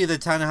nice to see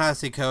that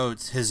Ta-Nehisi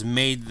Coates has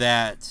made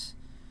that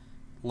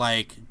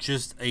like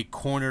just a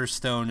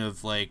cornerstone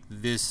of like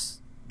this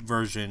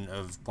version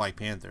of Black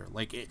Panther.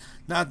 Like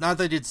not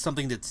that it's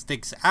something that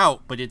sticks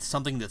out, but it's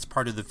something that's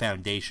part of the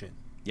foundation.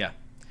 Yeah.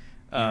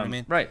 You know what I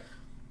mean? Right.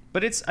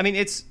 But it's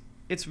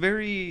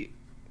very,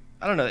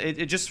 I don't know,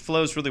 it just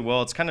flows really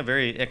well. It's kind of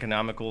very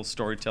economical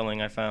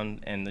storytelling, I found,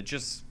 and I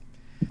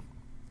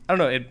don't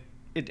know,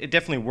 it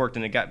definitely worked,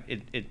 and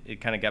it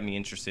kind of got me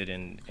interested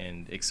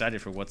and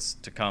excited for what's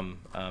to come.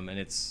 And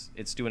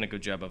it's doing a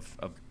good job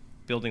of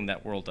building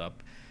that world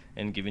up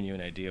and giving you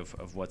an idea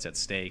of what's at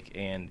stake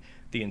and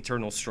the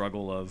internal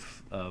struggle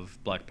of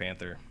Black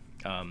Panther,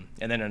 and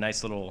then a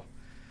nice little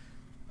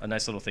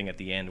thing at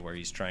the end where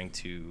he's trying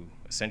to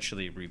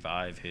essentially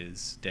revive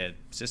his dead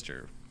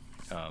sister.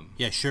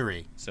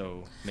 Shuri.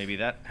 So maybe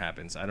that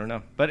happens. I don't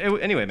know, but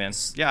anyway, man.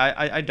 Yeah,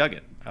 I dug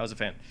it. I was a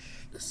fan.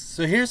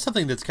 So here's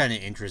something that's kind of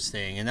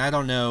interesting, and I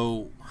don't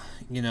know,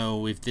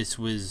 if this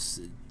was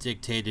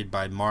dictated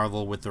by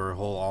Marvel with their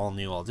whole all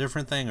new, all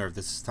different thing, or if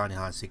this is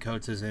Ta-Nehisi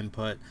Coates'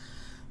 input.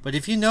 But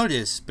if you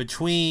notice,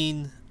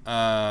 between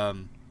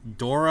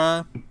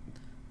Dora,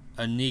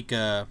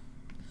 Anika,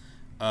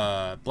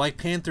 Black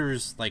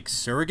Panther's like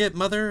surrogate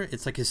mother,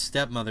 it's like his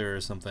stepmother or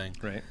something,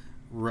 right?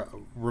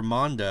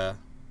 Ramonda,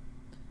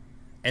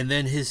 and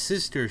then his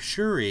sister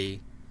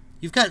Shuri,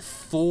 you've got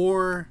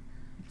 4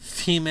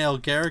 female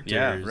characters,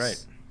 yeah,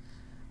 right,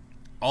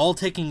 all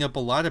taking up a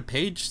lot of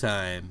page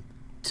time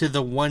to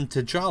the one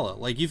T'Challa.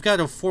 Like you've got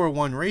a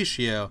 4:1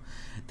 ratio.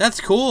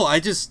 That's cool. I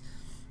just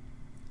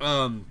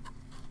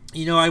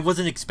I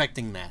wasn't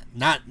expecting that.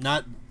 Not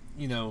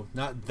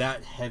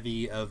that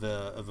heavy of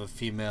a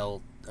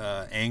female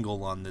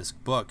angle on this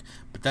book,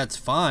 but that's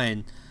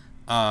fine.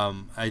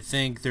 I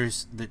think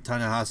that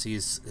Ta-Nehisi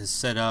has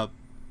set up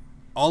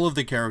all of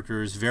the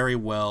characters very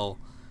well.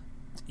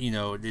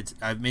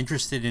 I'm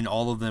interested in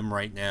all of them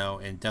right now,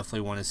 and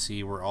definitely want to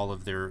see where all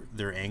of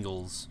their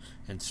angles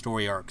and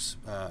story arcs,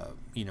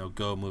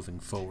 go moving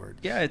forward.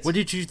 Yeah. What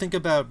did you think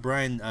about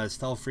Brian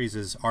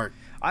Stelfreeze's art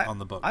on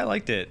the book? I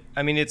liked it.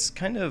 I mean, it's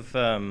kind of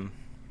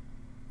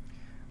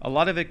a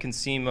lot of it can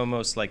seem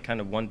almost like kind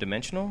of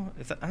one-dimensional.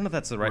 I don't know if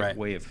that's the right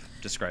way of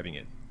describing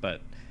it,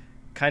 but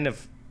kind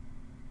of.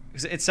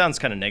 It sounds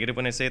kind of negative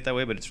when I say it that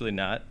way, but it's really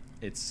not.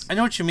 I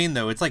know what you mean,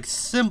 though. It's like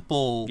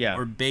simple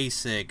or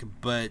basic,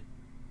 but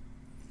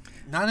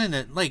not in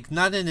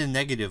a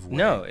negative way.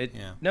 No, it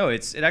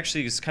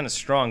actually is kind of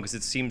strong because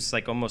it seems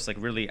like almost like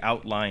really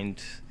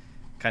outlined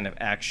kind of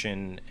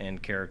action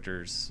and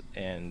characters,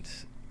 and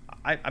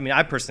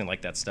I personally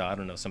like that style. I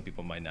don't know, some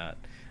people might not,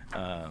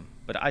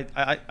 but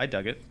I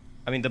dug it.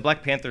 I mean, the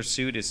Black Panther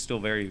suit is still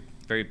very,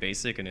 very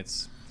basic, and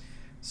it's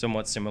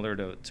somewhat similar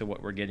to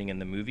what we're getting in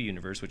the movie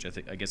universe, which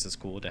I guess is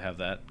cool to have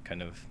that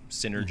kind of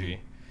synergy.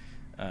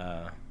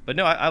 But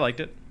no, I liked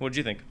it. What did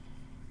you think?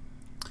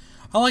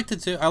 I liked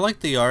it too. I liked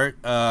the art,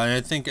 and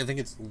I think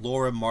it's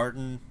Laura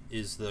Martin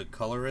is the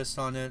colorist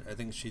on it. I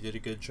think she did a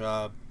good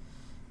job.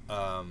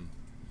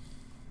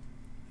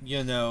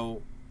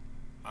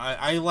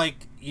 I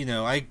like,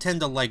 I tend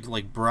to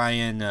like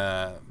Brian.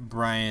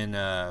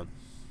 I'm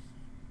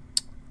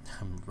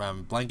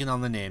blanking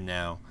on the name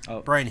now.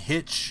 Oh, Brian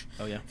Hitch.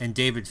 oh yeah. And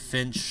David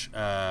Finch.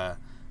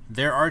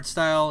 Their art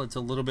style, it's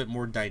a little bit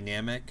more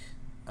dynamic.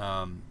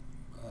 Um,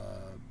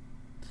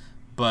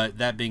 but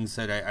that being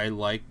said, I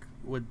like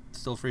what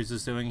Still Freeze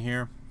is doing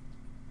here.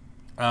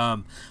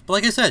 But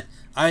like I said,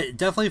 I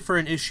definitely for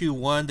an issue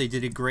 1, they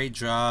did a great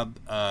job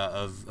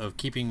of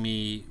keeping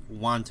me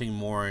wanting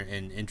more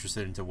and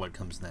interested into what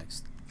comes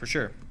next. For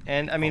sure.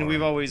 And I mean,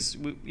 we've always,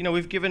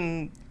 we've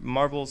given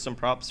Marvel some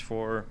props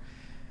for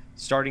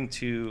starting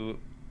to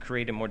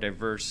create a more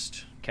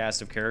diverse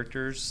cast of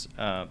characters.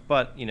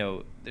 But,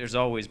 there's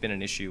always been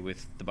an issue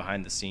with the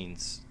behind the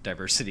scenes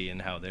diversity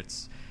and how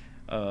that's,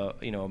 a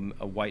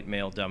white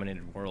male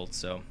dominated world.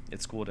 So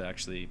it's cool to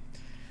actually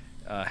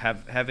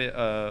have it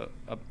a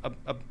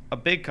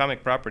big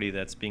comic property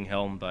that's being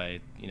helmed by,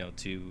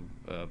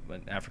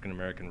 an African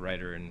American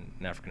writer and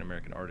an African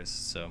American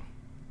artist. So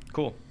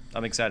cool.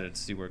 I'm excited to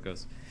see where it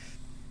goes.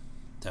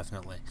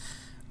 Definitely.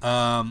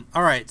 All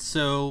right,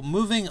 so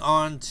moving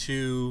on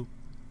to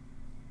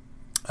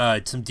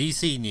some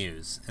DC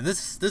news, and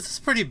this is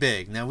pretty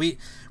big. Now we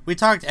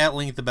talked at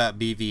length about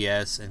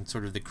BVS and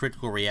sort of the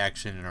critical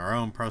reaction and our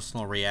own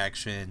personal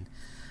reaction.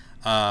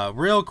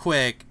 Real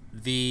quick,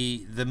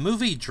 the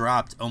movie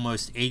dropped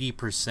almost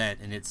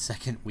 80% in its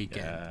second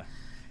weekend,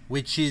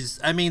 which is,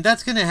 I mean,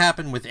 that's going to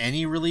happen with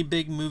any really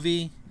big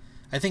movie.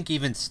 I think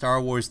even Star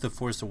Wars The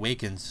Force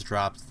Awakens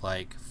dropped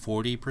like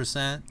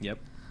 40%. Yep.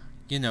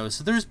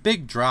 So there's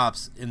big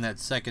drops in that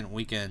second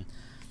weekend.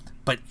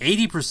 But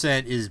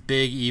 80% is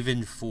big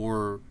even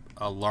for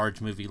a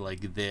large movie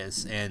like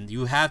this. And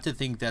you have to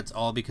think that's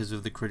all because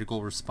of the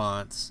critical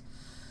response,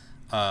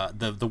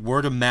 the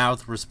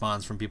word-of-mouth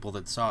response from people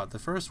that saw it the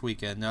first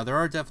weekend. Now, there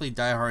are definitely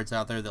diehards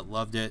out there that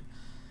loved it,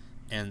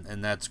 and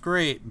that's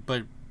great.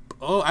 But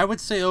I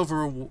would say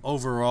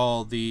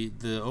overall, the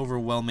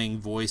overwhelming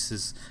voice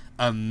is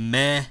a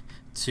meh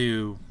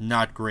to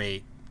not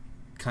great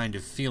kind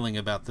of feeling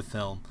about the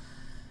film.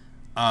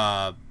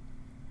 And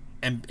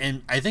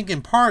I think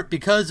in part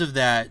because of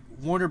that,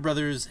 Warner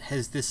Brothers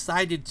has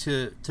decided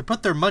to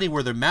put their money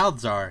where their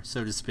mouths are,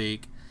 so to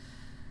speak,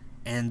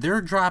 and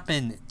they're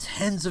dropping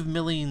tens of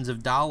millions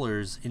of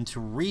dollars into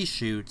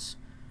reshoots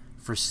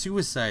for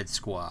Suicide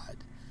Squad.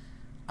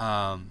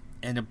 And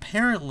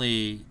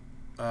apparently,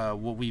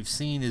 what we've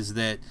seen is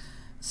that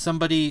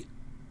somebody,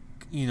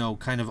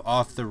 kind of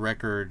off the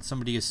record,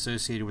 somebody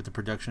associated with the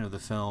production of the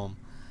film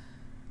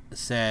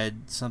said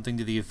something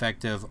to the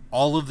effect of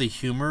all of the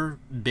humor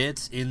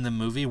bits in the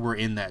movie were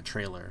in that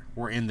trailer,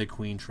 were in the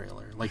Queen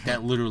trailer. Like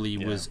that literally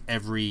was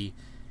every,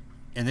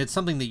 and it's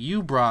something that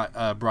you brought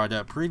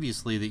up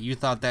previously, that you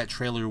thought that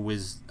trailer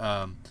was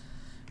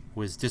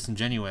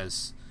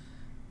disingenuous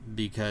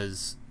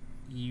because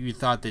you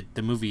thought that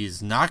the movie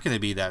is not going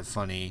to be that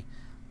funny,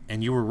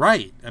 and you were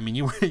right. I mean,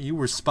 you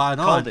were spot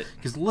on,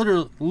 because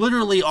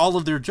literally all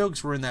of their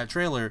jokes were in that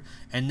trailer,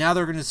 and now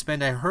they're going to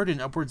spend, I heard,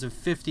 upwards of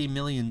 $50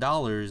 million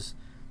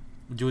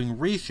doing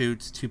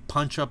reshoots to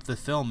punch up the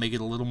film, make it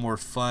a little more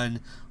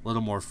fun, a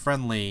little more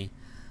friendly.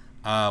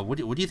 What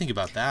do you think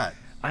about that?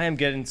 I am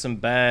getting some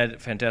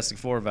bad Fantastic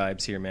Four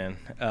vibes here, man.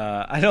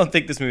 I don't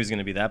think this movie is going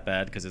to be that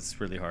bad because it's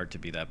really hard to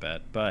be that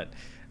bad. But,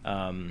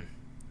 I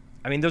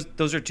mean,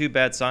 those are two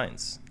bad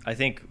signs. I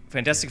think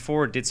Fantastic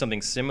Four did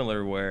something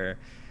similar where,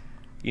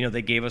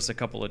 they gave us a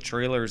couple of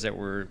trailers that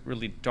were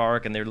really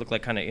dark and they looked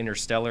like kind of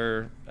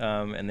interstellar,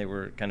 and they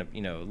were kind of,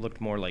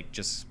 looked more like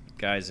just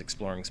guys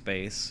exploring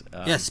space.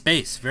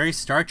 Space. Very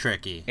Star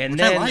Trek-y,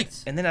 which I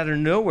liked. And then out of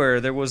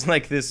nowhere, there was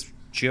like this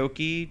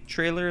jokey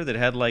trailer that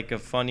had like a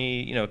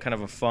funny, kind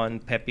of a fun,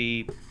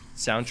 peppy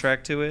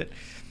soundtrack to it.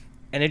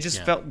 And it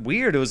just felt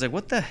weird. It was like,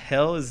 what the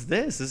hell is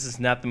this? This is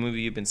not the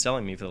movie you've been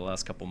selling me for the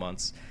last couple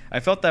months. I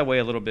felt that way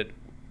a little bit.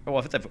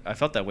 Well, I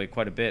felt that way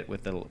quite a bit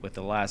with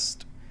the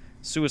last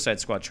Suicide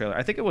Squad trailer.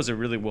 I think it was a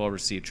really well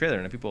received trailer,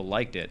 and people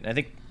liked it. And I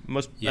think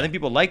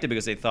people liked it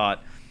because they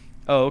thought,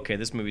 oh, okay,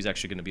 this movie's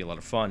actually going to be a lot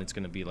of fun. It's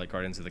going to be like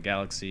Guardians of the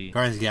Galaxy.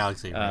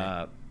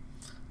 Right.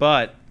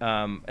 But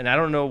and I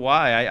don't know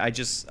why.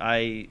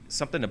 I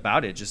something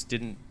about it just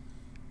didn't.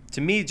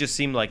 To me, it just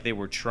seemed like they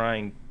were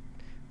trying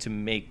to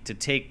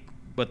take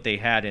what they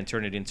had and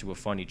turn it into a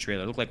funny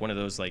trailer. It looked like one of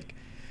those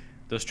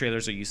those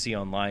trailers that you see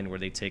online where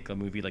they take a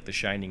movie like The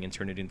Shining and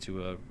turn it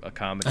into a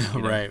comedy.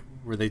 Right,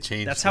 where they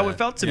change. That's how it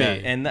felt to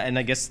me, and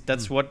I guess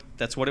that's what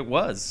it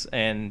was.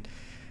 And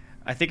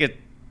I think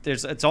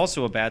it's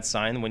also a bad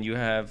sign when you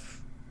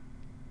have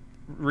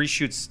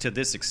reshoots to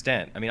this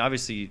extent. I mean,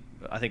 obviously,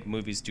 I think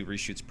movies do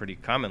reshoots pretty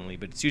commonly,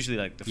 but it's usually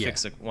like to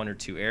fix like one or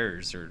two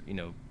errors or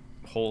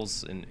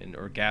holes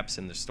or gaps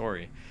in the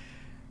story.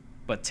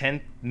 But $10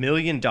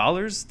 million?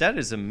 That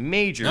is a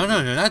major. No,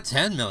 not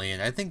 10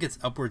 million. I think it's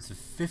upwards of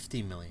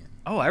 50 million.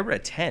 Oh, I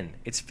read 10.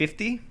 It's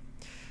 50.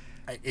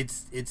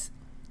 It's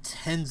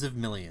tens of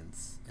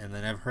millions, and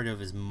then I've heard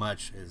of as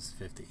much as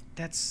 50.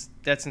 That's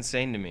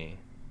insane to me.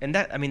 And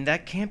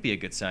that can't be a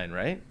good sign,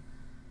 right?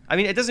 I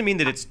mean, it doesn't mean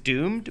that it's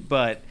doomed,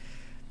 but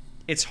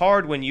it's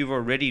hard when you've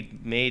already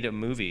made a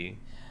movie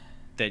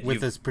that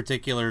with this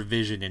particular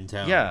vision in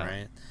tone, yeah,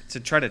 right? to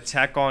try to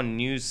tack on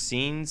new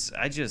scenes.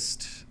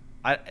 It's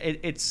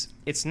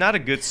not a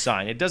good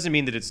sign. It doesn't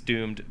mean that it's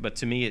doomed, but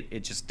to me,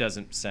 it just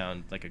doesn't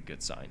sound like a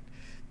good sign.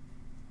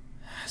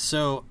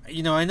 So,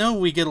 I know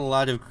we get a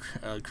lot of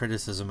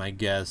criticism, I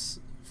guess,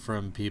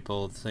 from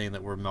people saying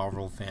that we're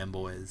Marvel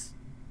fanboys.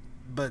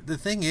 But the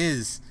thing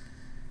is,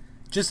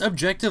 just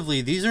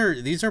objectively, these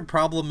are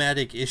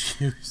problematic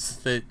issues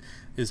that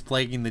is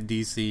plaguing the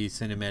DC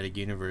cinematic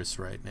universe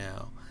right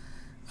now.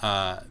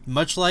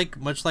 Much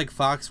like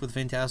Fox with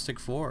Fantastic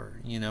Four.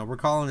 We're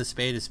calling a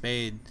spade a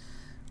spade.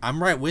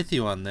 I'm right with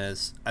you on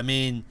this. I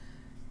mean,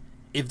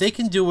 if they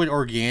can do it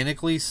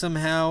organically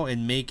somehow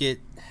and make it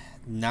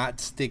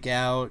not stick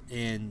out,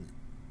 and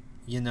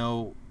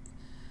I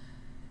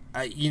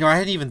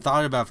hadn't even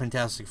thought about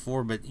Fantastic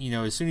Four, but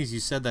as soon as you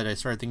said that, I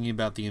started thinking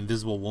about the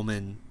Invisible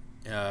Woman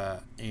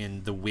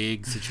and the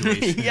wig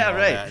situation. Yeah, and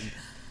all right. that.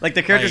 Like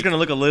the character's going to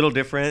look a little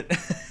different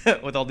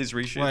with all these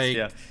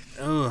reshoots.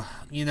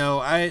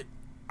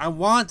 I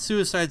want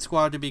Suicide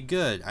Squad to be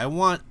good. I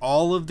want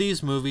all of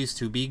these movies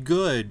to be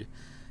good.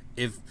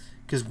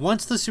 Because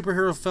once the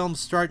superhero films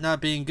start not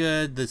being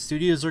good, the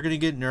studios are going to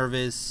get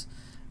nervous,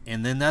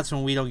 and then that's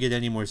when we don't get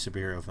any more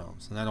superhero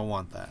films, and I don't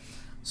want that.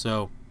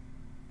 So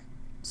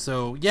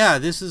yeah,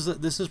 this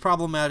is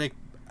problematic.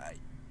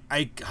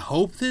 I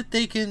hope that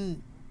they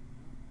can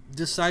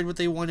decide what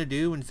they want to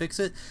do and fix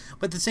it.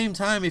 But at the same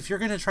time, if you're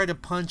going to try to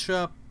punch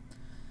up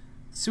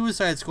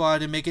Suicide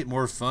Squad and make it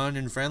more fun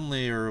and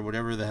friendly or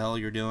whatever the hell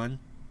you're doing,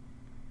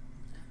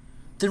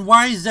 then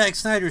why is Zack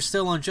Snyder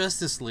still on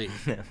Justice League?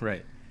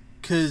 Right.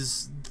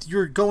 Because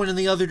you're going in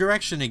the other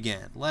direction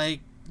again.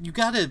 Like, you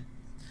gotta...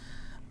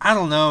 I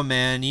don't know,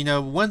 man.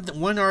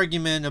 One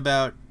argument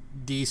about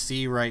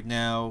DC right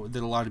now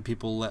that a lot of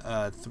people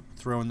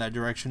throw in that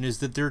direction is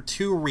that they're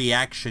too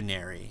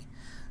reactionary.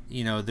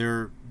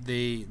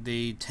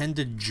 They tend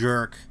to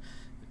jerk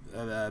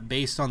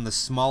based on the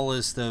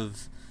smallest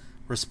of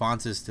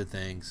responses to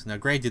things. Now,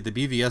 granted, the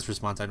BVS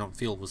response I don't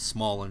feel was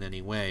small in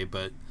any way,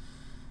 but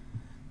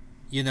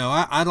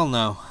I don't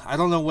know. I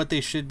don't know what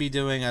they should be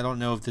doing. I don't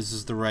know if this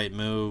is the right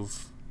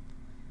move.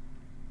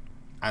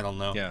 I don't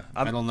know. Yeah,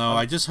 I don't know.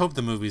 I just hope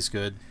the movie's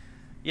good.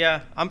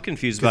 Yeah, I'm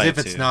confused by it,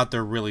 because if it's not,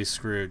 they're really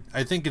screwed.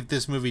 I think if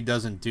this movie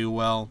doesn't do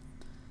well,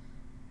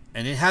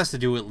 and it has to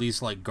do at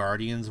least like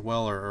Guardians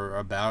well, or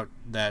about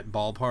that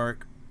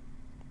ballpark.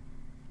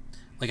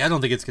 Like, I don't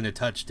think it's going to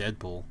touch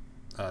Deadpool,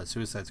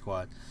 Suicide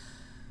Squad.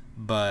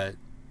 But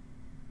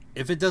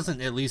if it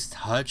doesn't at least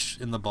touch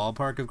in the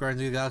ballpark of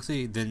Guardians of the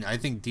Galaxy, then I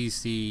think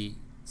DC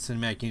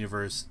Cinematic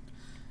Universe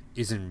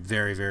is in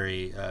very,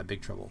 very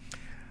big trouble.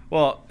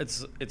 Well,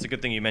 it's a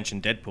good thing you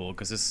mentioned Deadpool,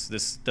 because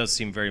this does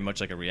seem very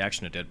much like a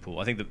reaction to Deadpool.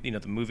 I think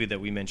the movie that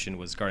we mentioned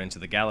was Guardians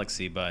of the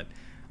Galaxy, but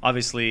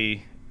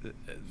obviously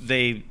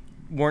they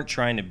weren't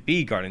trying to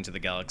be Guardians of the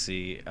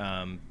Galaxy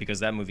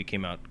because that movie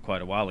came out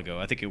quite a while ago.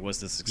 I think it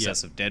was the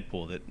success of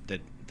Deadpool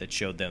that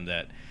showed them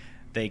that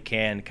they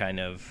can kind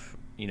of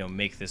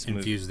make this movie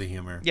infuse the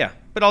humor. Yeah,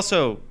 but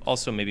also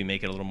maybe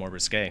make it a little more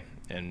risque.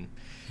 And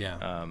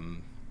yeah,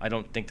 I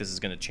don't think this is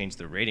going to change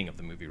the rating of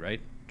the movie, right?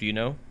 Do you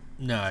know?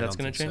 No, I don't that's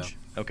going to change.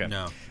 So. Okay.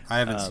 No, I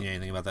haven't seen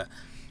anything about that.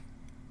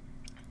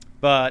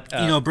 But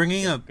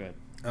bringing up. Go ahead.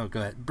 Oh, go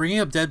ahead. Bringing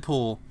up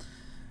Deadpool.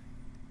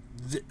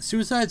 The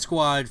Suicide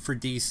Squad for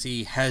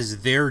DC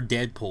has their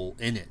Deadpool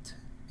in it,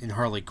 in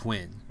Harley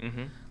Quinn.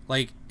 Mm-hmm.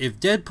 Like, if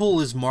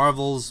Deadpool is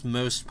Marvel's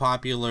most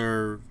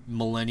popular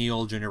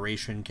millennial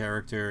generation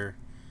character,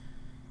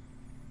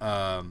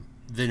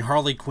 then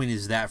Harley Quinn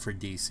is that for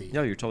DC.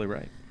 No, you're totally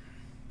right.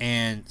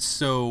 And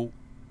so,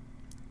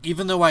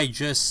 even though I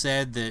just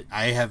said that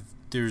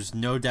there's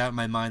no doubt in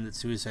my mind that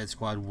Suicide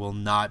Squad will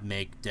not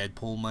make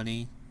Deadpool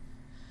money,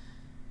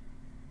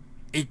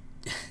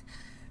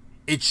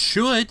 it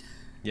should.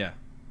 Yeah.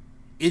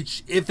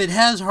 If it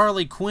has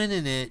Harley Quinn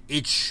in it,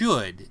 it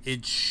should.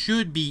 It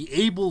should be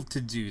able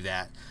to do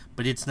that,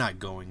 but it's not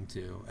going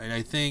to. And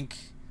I think,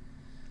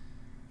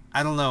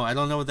 I don't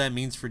know what that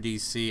means for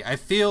DC.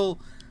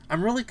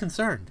 I'm really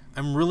concerned.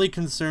 I'm really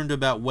concerned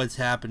about what's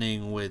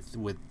happening with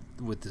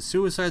the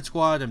Suicide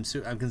Squad. I'm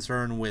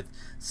concerned with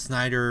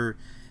Snyder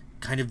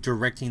kind of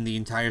directing the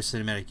entire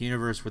cinematic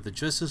universe with the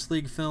Justice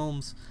League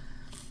films.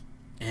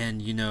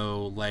 And,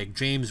 like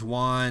James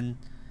Wan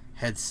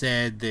had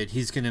said that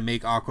he's going to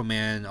make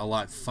Aquaman a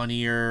lot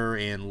funnier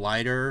and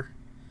lighter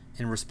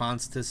in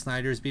response to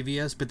Snyder's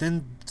BVS. But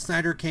then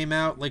Snyder came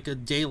out like a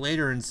day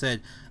later and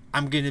said,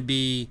 I'm going to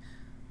be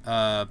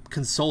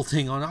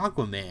consulting on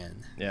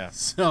Aquaman. Yeah.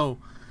 So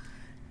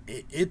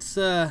it's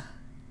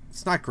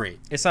not great.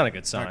 It's not a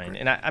good sign.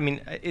 And I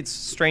mean, it's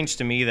strange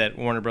to me that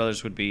Warner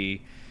Brothers would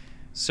be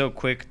so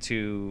quick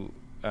to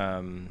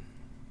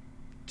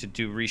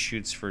do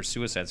reshoots for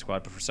Suicide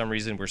Squad, but for some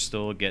reason we're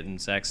still getting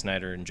Zack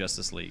Snyder and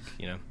Justice League.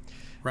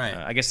 Right.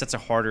 I guess that's a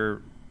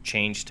harder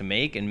change to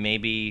make, and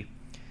maybe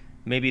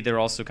they're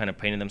also kind of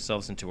painting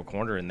themselves into a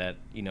corner in that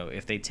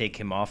if they take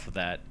him off of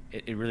that,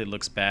 it really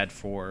looks bad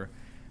for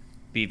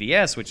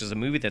BVS, which is a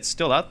movie that's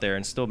still out there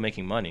and still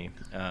making money.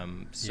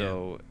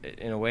 So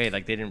in a way,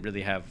 like they didn't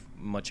really have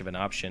much of an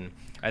option.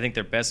 I think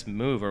their best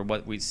move, or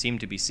what we seem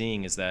to be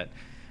seeing, is that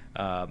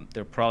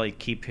they'll probably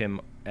keep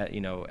him,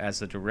 as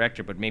the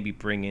director, but maybe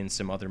bring in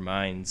some other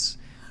minds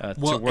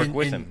to work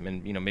with him,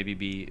 and maybe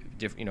be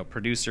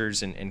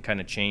producers and kind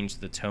of change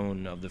the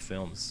tone of the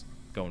films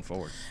going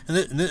forward. And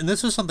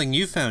this was something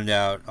you found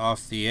out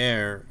off the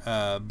air,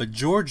 but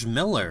George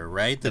Miller,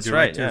 right, the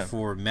director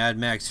for Mad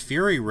Max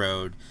Fury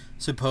Road,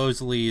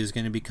 supposedly is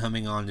going to be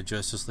coming on to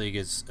Justice League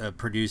as a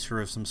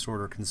producer of some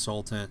sort or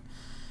consultant.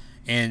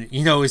 And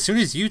as soon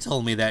as you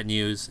told me that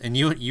news, and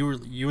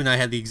you and I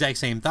had the exact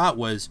same thought,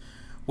 was,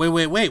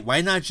 wait,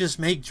 why not just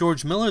make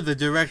George Miller the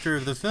director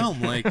of the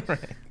film? Like, right.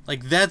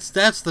 Like that's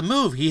the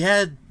move. He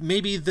had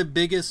maybe the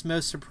biggest,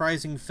 most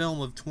surprising film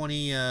of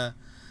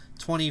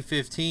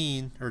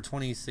 2015 or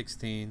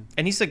 2016.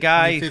 And he's a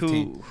guy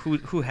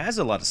who has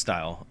a lot of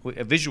style,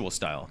 a visual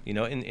style,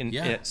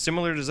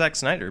 similar to Zack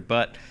Snyder,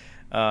 but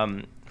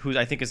who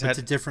I think has had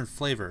a different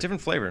flavor,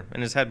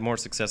 and has had more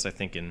success, I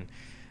think, in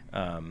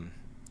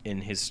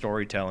his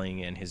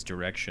storytelling and his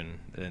direction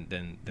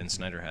than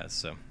Snyder has.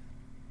 So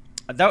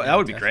that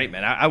would be great,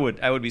 man. I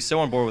would be so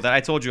on board with that. I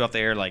told you off the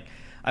air, like,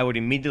 I would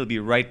immediately be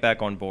right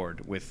back on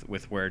board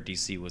with where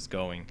DC was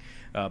going.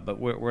 But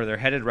where they're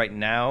headed right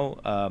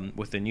now,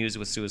 with the news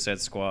with Suicide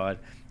Squad,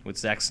 with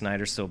Zack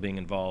Snyder still being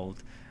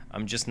involved,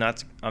 I'm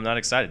not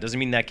excited. Doesn't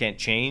mean that can't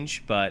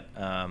change, but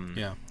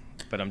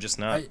but I'm just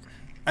not.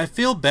 I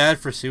feel bad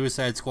for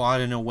Suicide Squad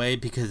in a way,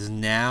 because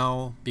of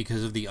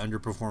the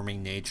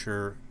underperforming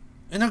nature.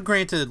 And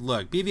granted,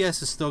 look,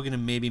 BVS is still going to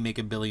maybe make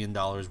 $1 billion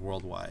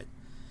worldwide,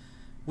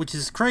 which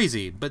is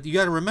crazy. But you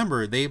got to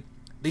remember, they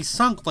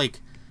sunk, like,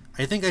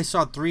 I think I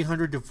saw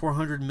 300 to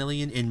 400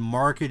 million in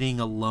marketing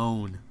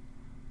alone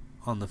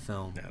on the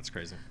film. Yeah, that's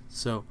crazy.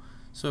 So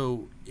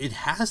it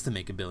has to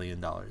make $1 billion.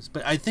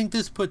 But I think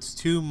this puts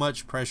too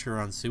much pressure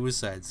on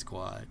Suicide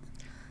Squad.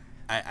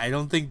 I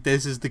don't think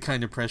this is the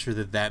kind of pressure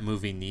that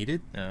movie needed.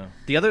 No.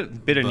 The other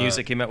bit of news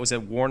that came out was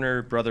that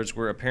Warner Brothers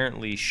were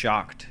apparently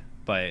shocked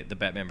by the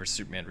Batman vs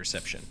Superman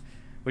reception,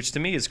 which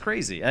to me is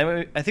crazy.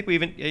 I think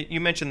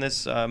you mentioned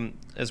this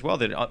as well,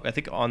 that I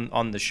think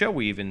on the show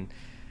we even,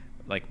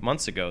 like,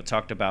 months ago,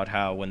 talked about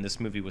how when this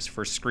movie was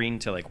first screened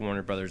to, like,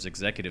 Warner Brothers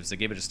executives, they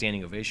gave it a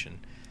standing ovation.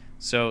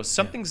 So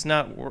something's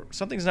not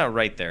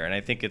right there, and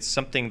I think it's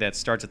something that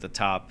starts at the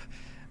top,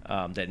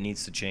 that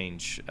needs to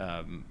change,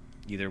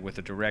 either with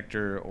the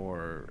director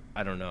or,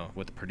 I don't know,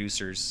 with the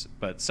producers.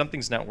 But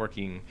something's not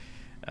working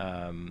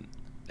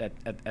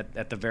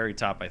at the very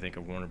top, I think,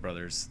 of Warner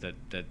Brothers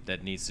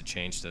that needs to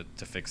change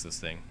to fix this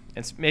thing.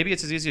 And maybe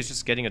it's as easy as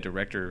just getting a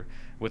director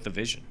with a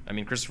vision. I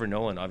mean, Christopher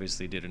Nolan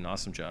obviously did an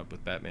awesome job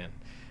with Batman.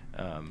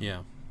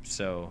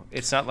 So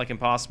it's not, like,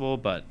 impossible,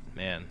 but,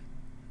 man,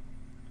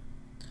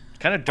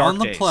 kind of dark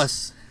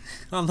days.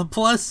 On the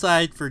plus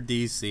side for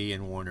DC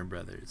and Warner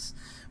Brothers,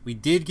 we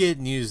did get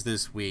news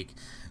this week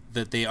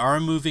that they are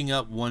moving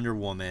up Wonder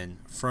Woman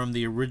from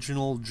the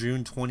original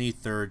June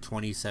 23rd,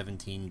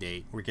 2017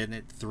 date. We're getting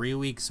it 3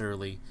 weeks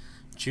early,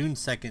 June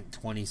 2nd,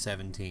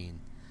 2017.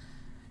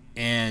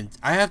 And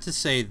I have to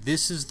say,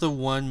 this is the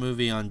one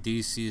movie on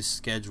DC's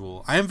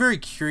schedule. I am very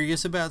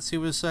curious about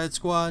Suicide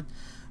Squad,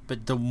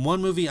 but the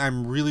one movie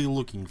I'm really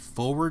looking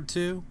forward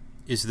to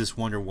is this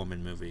Wonder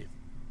Woman movie.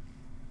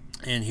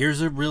 And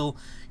here's a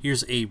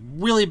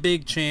really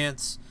big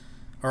chance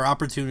or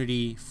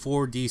opportunity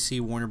for DC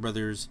Warner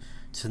Brothers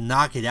to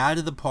knock it out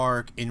of the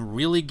park and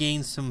really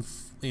gain some,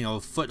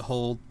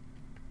 foothold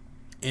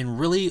and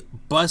really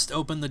bust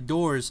open the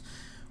doors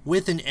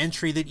with an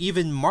entry that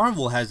even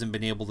Marvel hasn't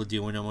been able to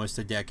do in almost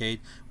a decade,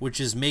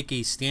 which is make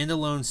a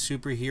standalone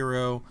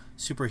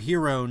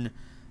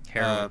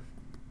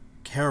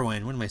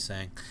heroine. What am I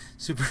saying?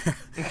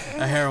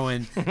 A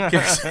heroine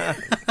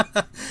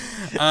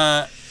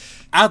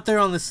out there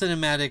on the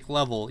cinematic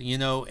level,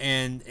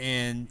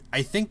 and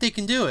I think they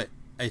can do it.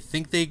 I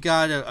think they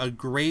got a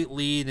great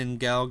lead in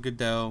Gal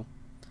Gadot.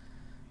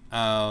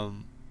 I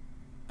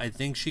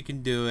think she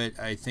can do it.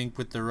 I think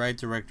with the right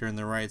director and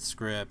the right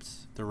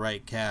script, the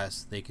right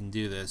cast, they can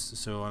do this.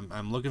 So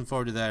I'm looking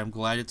forward to that. I'm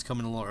glad it's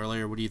coming a little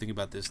earlier. What do you think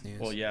about this news?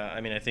 Well, yeah, I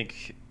mean, I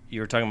think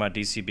you were talking about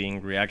DC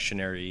being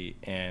reactionary,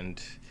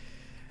 and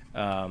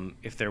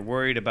if they're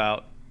worried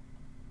about,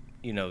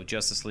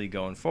 Justice League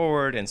going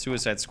forward and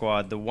Suicide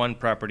Squad, the one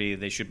property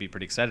they should be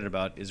pretty excited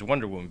about is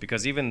Wonder Woman,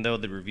 because even though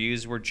the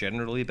reviews were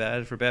generally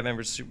bad for Batman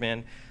vs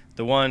Superman,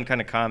 the one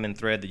kind of common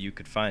thread that you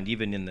could find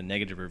even in the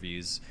negative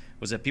reviews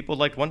was that people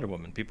liked Wonder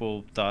Woman.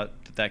 People thought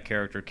that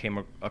character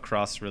came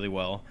across really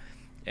well,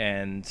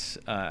 and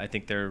I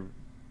think they're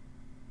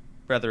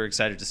rather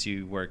excited to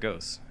see where it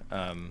goes.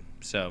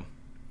 So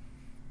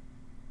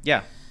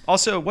yeah.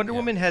 Also, Wonder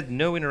Woman had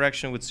no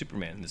interaction with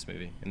Superman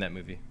in that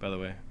movie, by the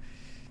way.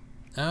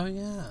 Oh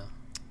yeah.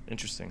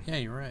 Interesting. Yeah,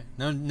 you're right.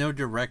 No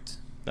direct.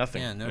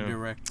 Nothing. Yeah, no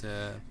direct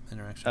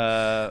interaction.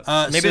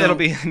 Maybe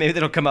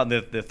that'll come out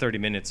in the 30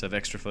 minutes of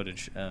extra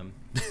footage.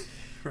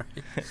 Right.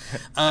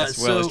 As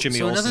well as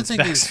Jimmy Olsen's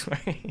another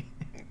thing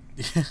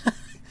backstory.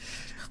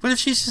 What if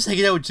she's just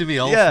hanging out with Jimmy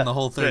Olsen Yeah, the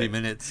whole 30 right.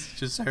 minutes?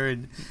 Just her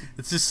and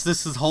it's just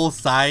this whole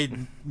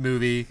side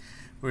movie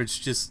where it's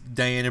just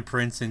Diana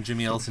Prince and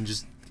Jimmy Olsen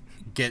just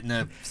getting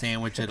a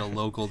sandwich at a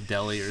local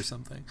deli or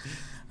something.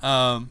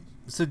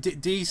 So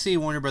DC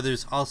Warner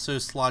Brothers also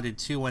slotted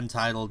 2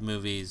 untitled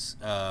movies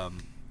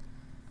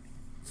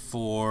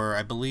for,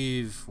 I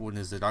believe, when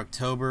is it?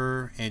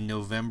 October and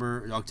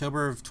November.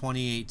 October of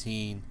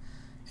 2018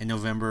 and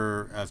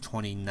November of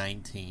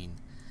 2019.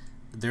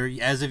 They're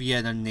as of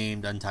yet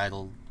unnamed,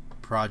 untitled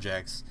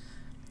projects.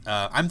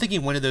 I'm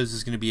thinking one of those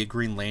is going to be a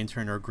Green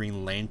Lantern or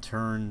Green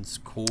Lantern's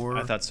Corps.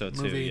 I thought so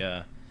too. movie.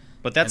 Yeah,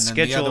 but that's And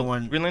then the other scheduled.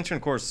 one- Green Lantern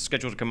Corps is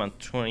scheduled to come out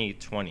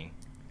 2020.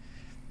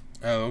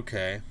 Oh,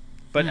 okay.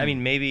 But I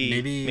mean, maybe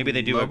Maybe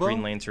they do Lobo? a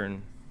Green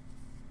Lantern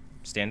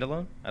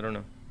standalone. I don't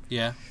know.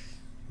 Yeah.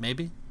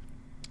 Maybe.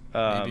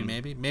 Um,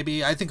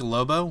 Maybe. I think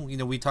Lobo. You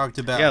know, we talked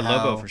about Yeah,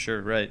 how, Lobo for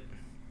sure. Right.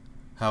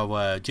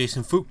 how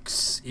Jason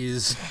Fuchs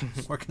is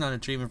working on a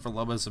treatment for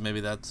Lobo, so maybe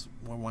that's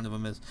where one of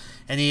them is.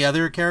 Any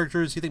other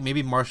characters you think?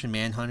 Maybe Martian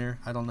Manhunter?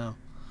 I don't know.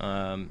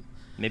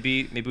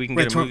 Maybe we can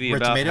Red get a movie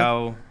Red about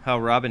Tomato? how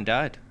Robin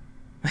died.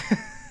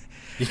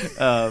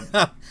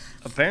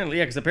 Apparently,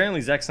 yeah, because apparently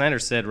Zack Snyder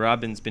said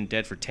Robin's been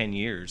dead for 10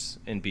 years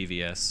in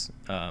BVS.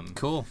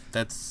 Cool.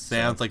 That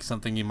sounds like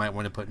something you might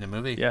want to put in a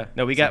movie. Yeah,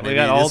 no, we So got maybe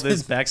all it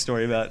this is-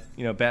 backstory about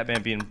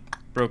Batman being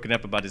broken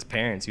up about his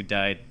parents who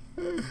died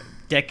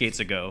decades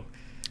ago,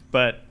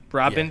 but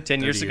Robin Yeah,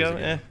 10 years 30 years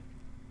ago,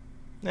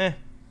 ago.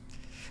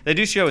 They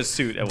do show his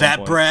suit at Bat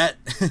one point. Brat.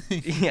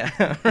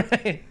 Yeah,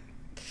 right.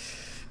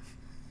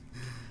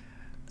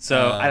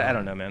 So I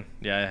don't know, man.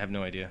 Yeah, I have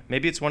no idea.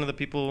 Maybe it's one of the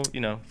people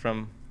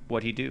from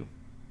What He Do.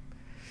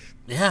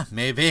 Yeah,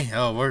 maybe.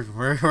 Oh,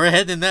 we're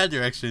heading in that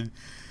direction.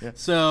 Yeah.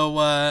 So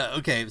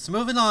okay, so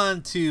moving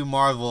on to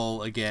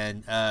Marvel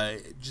again.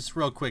 Just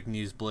real quick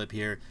news blip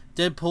here.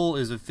 Deadpool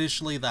is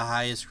officially the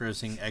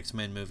highest-grossing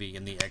X-Men movie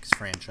in the X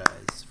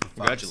franchise. For Fox.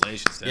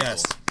 Congratulations,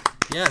 Deadpool.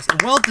 Yes,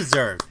 and well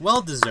deserved.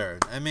 Well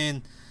deserved. I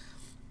mean,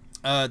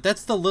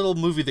 that's the little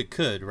movie that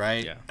could,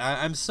 right? Yeah.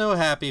 I'm so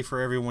happy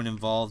for everyone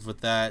involved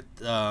with that.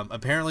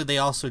 Apparently, they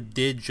also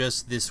did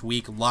just this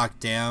week lock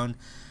down.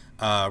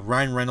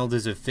 Ryan Reynolds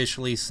is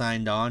officially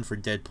signed on for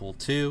Deadpool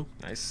 2.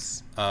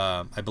 Nice.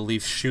 I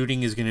believe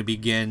shooting is going to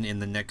begin in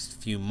the next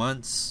few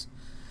months.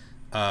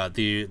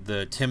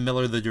 The Tim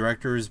Miller, the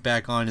director, is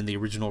back on, and the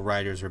original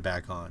writers are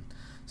back on.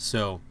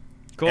 So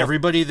Cool.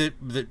 everybody that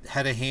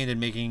had a hand in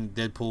making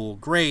Deadpool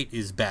great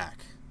is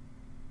back.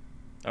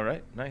 All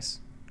right, nice.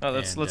 Oh,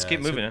 let's And,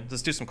 keep so- moving.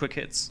 Let's do some quick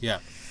hits. Yeah.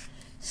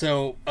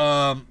 So,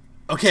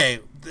 okay,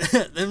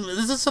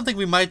 this is something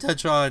we might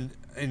touch on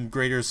in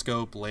greater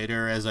scope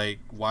later as I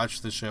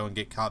watch the show and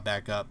get caught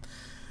back up.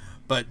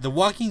 But The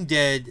Walking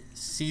Dead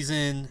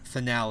season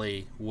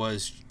finale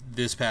was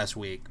this past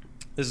week.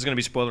 This is going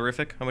to be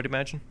spoilerific, I would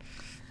imagine.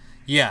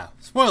 Yeah,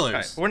 spoilers.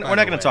 All right, we're by not the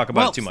going to way. talk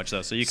about Well, it too much,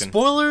 though, so you can...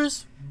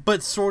 Spoilers,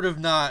 but sort of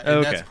not, and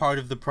Okay. that's part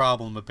of the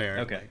problem,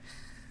 apparently. Okay.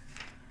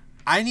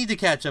 I need to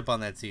catch up on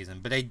that season,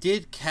 but I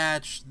did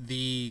catch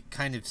the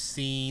kind of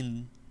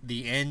scene,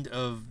 the end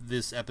of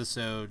this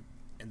episode,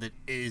 that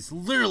is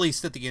literally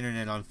set the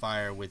internet on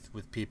fire with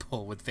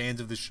people, with fans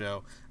of the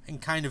show,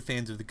 and kind of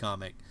fans of the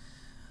comic.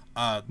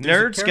 There's a Nerds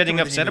character getting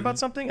by the upset name of- about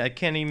something? I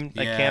can't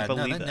Yeah,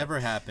 believe no, that that.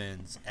 never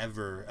happens,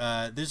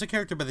 ever. There's a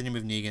character by the name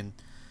of Negan,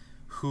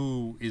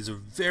 who is a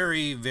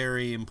very,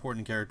 very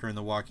important character in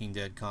the Walking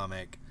Dead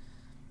comic,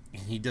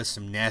 and he does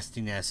some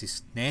nasty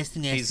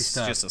He's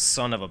stuff. just a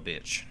son of a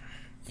bitch.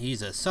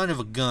 He's a son of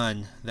a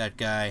gun, that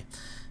guy.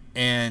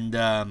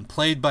 And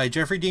played by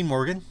Jeffrey Dean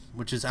Morgan,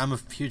 I'm a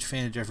huge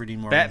fan of Jeffrey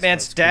Dean Morgan. so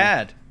Batman's that's cool.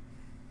 dad.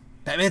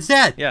 Batman's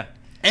dad. Yeah.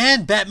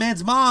 And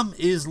Batman's mom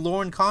is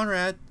Lauren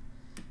Conrad,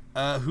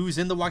 who's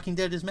in The Walking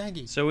Dead as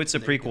Maggie. So it's a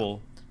There you go. prequel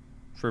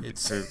for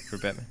It's- for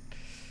Batman.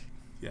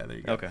 Yeah, there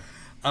you go. Okay.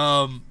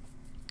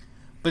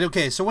 But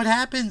okay, so what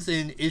happens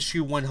in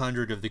issue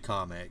 100 of the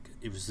comic?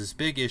 It was this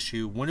big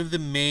issue. One of the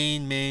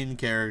main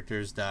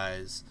characters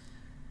dies.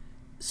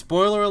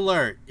 Spoiler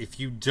alert, if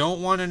you don't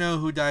want to know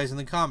who dies in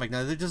the comic.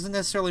 Now, that doesn't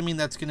necessarily mean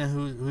that's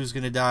who's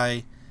going to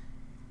die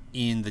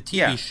in the TV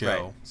Yeah, show.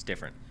 right. It's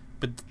different.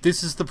 But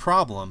this is the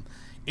problem.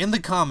 In the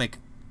comic,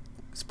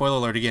 spoiler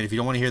alert again, if you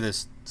don't want to hear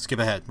this, skip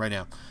ahead right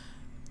now.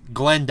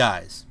 Glenn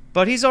dies.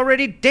 But he's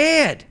already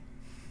dead.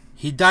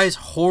 He dies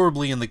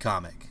horribly in the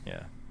comic.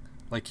 Yeah.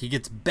 Like, he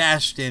gets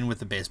bashed in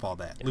with a baseball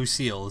bat.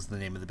 Lucille is the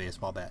name of the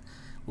baseball bat.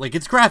 Like,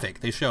 it's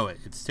graphic. They show it.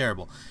 It's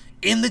terrible.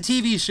 In the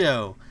TV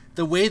show,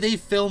 the way they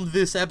filmed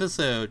this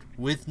episode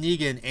with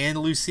Negan and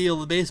Lucille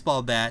the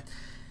baseball bat,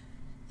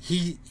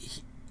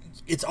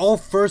 it's all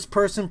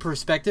first-person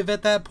perspective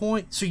at that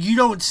point, so you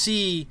don't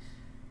see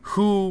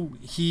who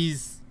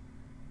he's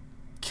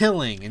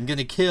killing and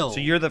gonna kill. So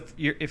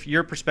if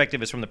your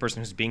perspective is from the person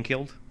who's being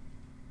killed?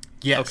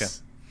 Yes. Okay.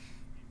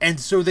 And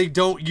so you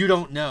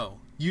don't know.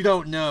 You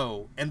don't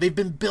know. And they've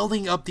been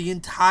building up the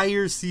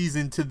entire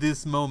season to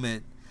this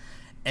moment.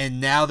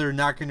 and now they're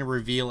not going to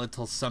reveal it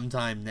till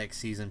sometime next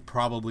season,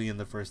 probably in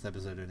the first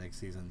episode of next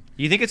season.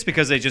 You think it's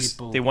because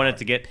they wanted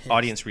to get pissed.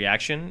 audience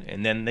reaction,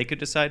 and then they could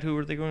decide who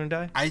are they going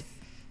to die?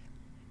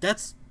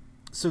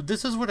 So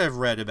this is what I've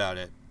read about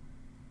it.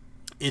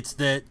 It's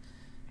that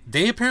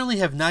they apparently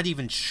have not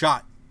even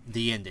shot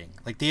the ending.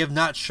 Like, they have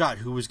not shot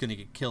who was going to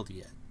get killed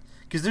yet.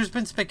 Because there's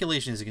been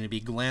speculation. Is it going to be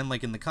Glenn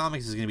like in the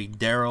comics? Is it going to be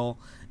Daryl?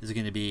 Is it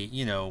going to be,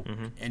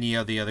 any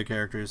of the other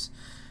characters?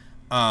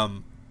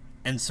 And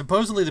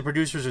supposedly the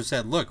producers have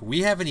said, look,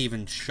 we haven't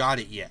even shot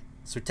it yet.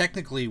 So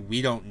technically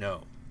we don't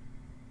know.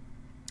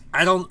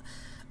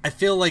 I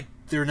feel like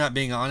they're not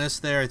being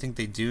honest there. I think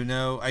they do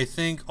know. I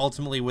think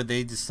ultimately what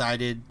they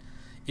decided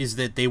is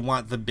that they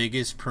want the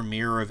biggest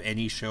premiere of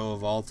any show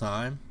of all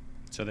time.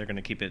 So they're going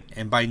to keep it.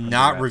 And by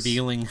not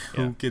revealing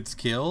who gets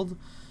killed,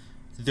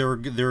 they're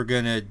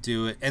going to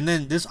do it. And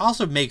then this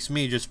also makes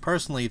me just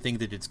personally think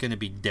that it's going to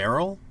be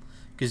Daryl,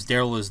 because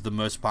Daryl is the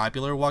most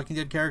popular Walking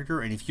Dead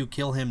character, and if you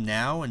kill him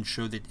now and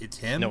show that it's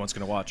him, no one's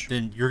going to watch.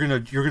 Then you're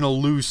gonna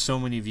lose so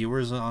many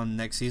viewers on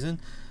next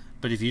season.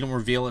 But if you don't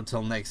reveal it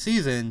until next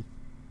season,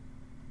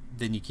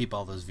 then you keep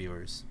all those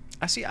viewers.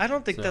 I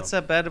don't think that's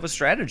that bad of a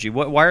strategy.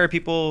 Why are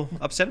people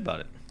upset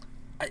about it?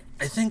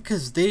 I think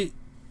because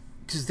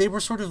they were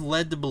sort of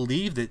led to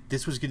believe that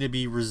this was going to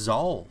be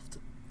resolved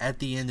at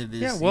the end of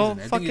this season. Yeah, well,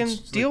 fucking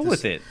deal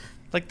with it.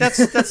 Like, that's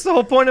the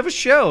whole point of a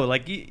show.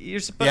 Like, you're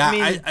supposed.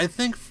 Yeah,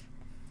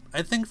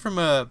 I think from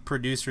a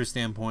producer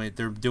standpoint,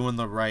 they're doing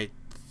the right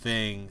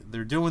thing.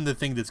 They're doing the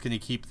thing that's going to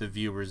keep the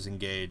viewers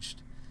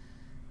engaged.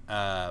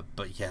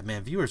 But yeah,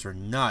 man, viewers are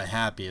not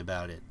happy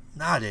about it.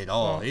 Not at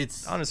all. Well,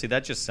 it's honestly,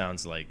 that just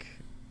sounds like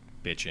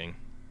bitching.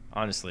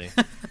 Honestly,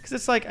 because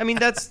it's like, I mean,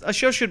 that's a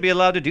show should be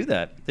allowed to do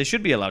that. They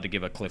should be allowed to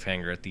give a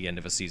cliffhanger at the end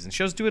of a season.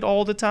 Shows do it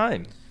all the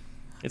time.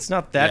 It's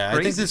not that crazy.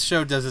 I think this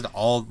show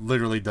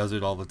literally does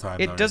it all the time.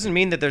 It doesn't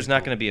mean that there's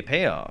not going to be a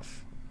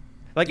payoff.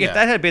 Like, if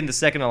that had been the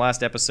second to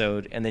last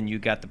episode and then you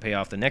got the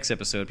payoff the next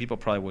episode, people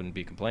probably wouldn't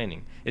be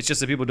complaining. It's just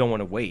that people don't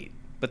want to wait.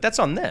 But that's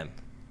on them.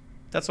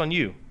 That's on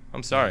you.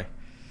 I'm sorry. Yeah.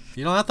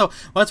 You don't have to.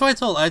 Well, that's why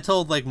I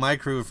told like my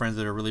crew of friends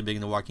that are really big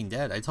into Walking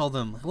Dead. I told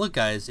them, look,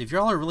 guys, if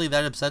y'all are really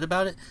that upset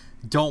about it,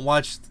 don't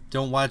watch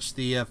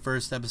the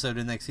first episode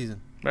of next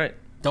season. Right.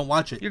 Don't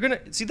watch it. You're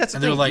gonna see that's the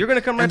and thing. Like, you're gonna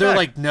come right and they're back.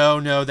 like,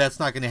 no, that's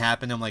not gonna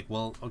happen. I'm like,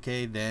 well,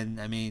 okay, then.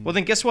 I mean, well,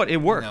 then guess what? It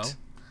worked.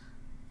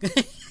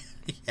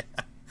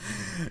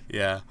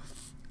 Yeah.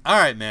 All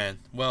right, man.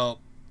 Well,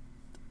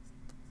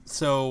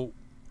 so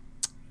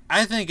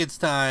I think it's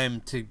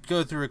time to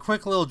go through a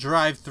quick little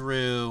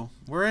drive-through.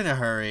 We're in a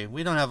hurry.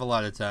 We don't have a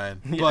lot of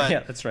time. But yeah,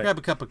 that's right. Grab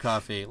a cup of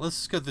coffee. Let's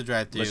just go through the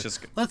drive-through.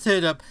 Let's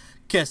hit up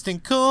Guesting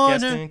Corner.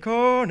 Guesting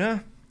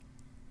Corner.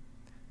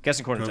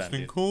 Guesting Corner time,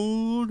 Guesting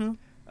Corner.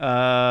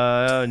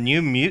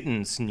 New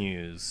Mutants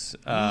news.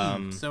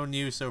 So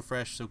new, so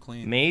fresh, so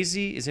clean.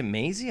 Maisie, is it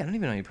Maisie? I don't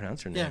even know how you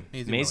pronounce her name.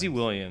 Yeah, Maisie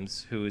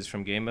Williams, who is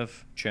from Game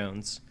of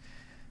Thrones.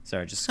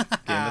 Sorry, just Game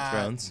of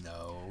Thrones.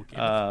 No.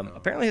 Game of Thrones.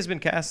 Apparently has been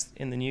cast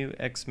in the new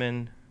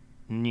X-Men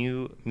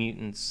New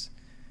Mutants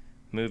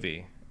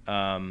movie.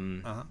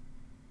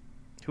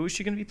 Who is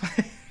she going to be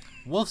playing?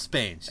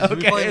 Wolfsbane. She's gonna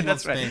be playing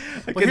that's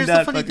Wolfsbane. right. Well, here's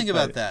the funny thing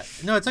about that.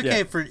 No, it's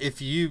okay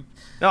if you.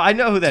 No, I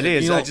know who that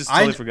is. I just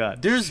totally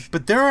forgot.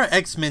 There are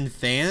X-Men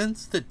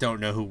fans that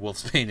don't know who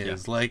Wolfsbane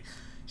is. Yeah. Like,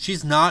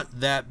 she's not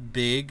that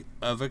big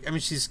of a. I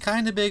mean, she's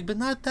kind of big, but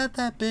not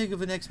that big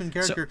of an X-Men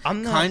character.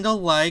 So kind of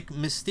like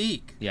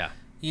Mystique. Yeah.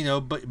 You know,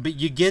 but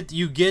you get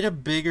a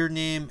bigger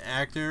name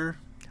actor.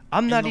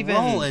 I'm not even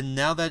role, and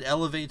now that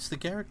elevates the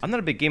character. I'm not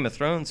a big Game of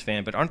Thrones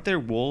fan, but aren't there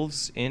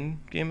wolves in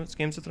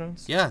Games of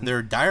Thrones? Yeah,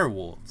 they're dire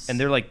wolves, and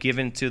they're like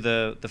given to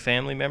the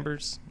family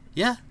members.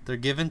 Yeah, they're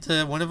given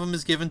to one of them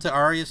is given to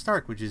Arya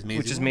Stark, which is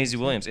Maisie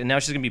Williams, and now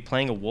she's gonna be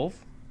playing a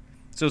wolf.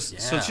 So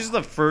she's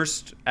the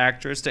first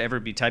actress to ever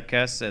be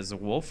typecast as a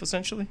wolf,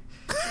 essentially.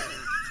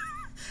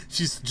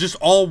 She's just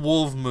all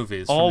wolf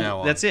movies from now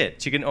on. That's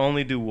it. She can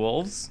only do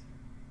wolves.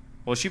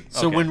 Well,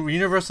 So when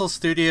Universal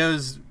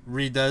Studios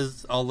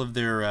redoes all of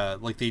their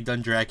like they've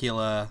done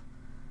Dracula,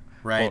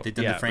 right? They've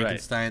done the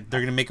Frankenstein. Right.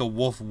 They're gonna make a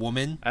wolf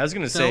woman. I was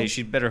gonna say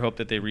she'd better hope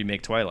that they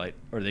remake Twilight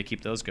or they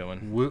keep those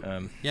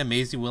going. Yeah,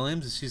 Maisie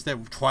Williams. She's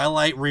that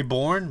Twilight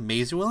Reborn.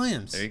 Maisie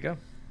Williams. There you go.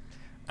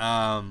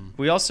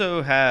 We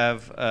also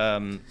have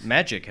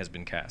Magic has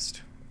been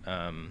cast.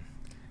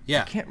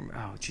 Yeah.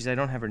 I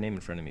don't have her name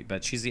in front of me,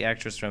 but she's the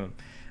actress from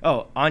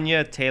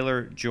Anya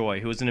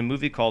Taylor-Joy, who was in a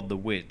movie called The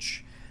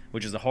Witch,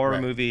 which is a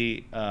horror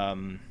movie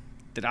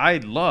that I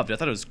loved. I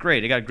thought it was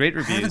great. It got great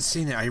reviews. I haven't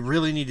seen it. I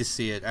really need to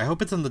see it. I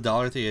hope it's in the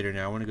Dollar Theater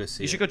now. I want to go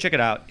see it. You should go check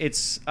it out.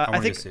 It's I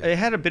think it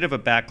had a bit of a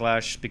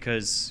backlash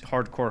because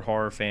hardcore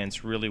horror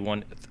fans really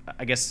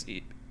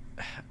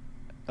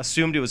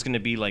assumed it was going to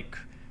be like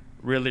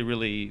really,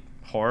 really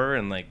horror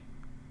and like.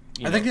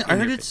 I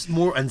heard it's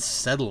more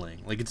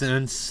unsettling. Like it's an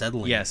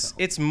unsettling. Yes,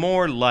 it's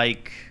more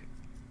like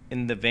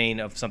in the vein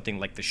of something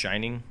like The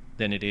Shining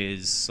than it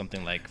is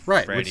something like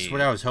Freddy, which is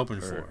what I was hoping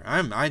for.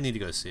 I need to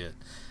go see it.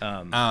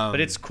 But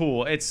it's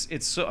cool. It's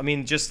so. I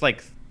mean, just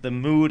like the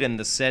mood and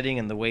the setting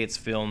and the way it's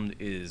filmed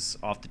is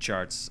off the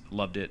charts.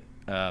 Loved it.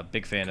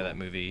 Big fan of that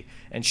movie.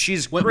 And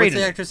she's great. What's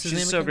the actress's name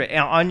She's so again? great.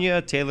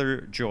 Anya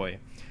Taylor-Joy.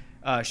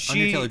 Anya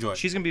Taylor-Joy.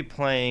 She's going to be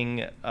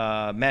playing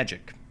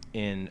Magic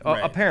in.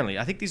 Right. Apparently,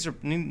 I think these are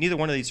neither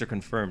one of these are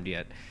confirmed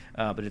yet,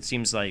 but it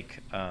seems like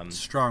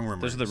strong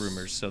rumors. Those are the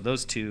rumors. So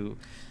those two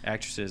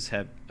actresses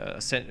have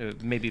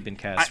maybe been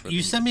cast.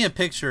 You sent me a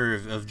picture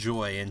of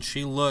Joy, and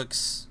she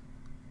looks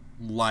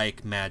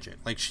like Magic.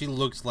 Like she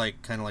looks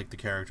like kind of like the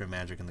character of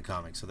Magic in the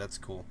comics. So that's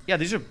cool. Yeah,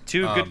 these are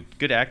two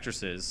good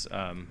actresses.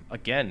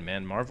 Again,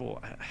 man,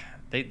 Marvel,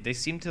 they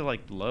seem to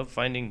like love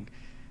finding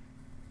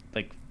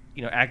like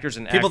actors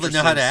and people actresses. that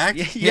know how to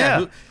act.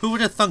 Yeah. Who would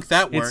have thunk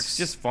that works? It's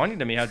just funny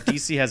to me how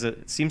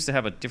DC seems to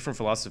have a different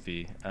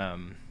philosophy.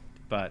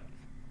 But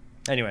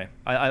anyway,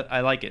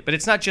 I like it. But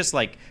it's not just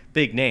like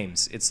big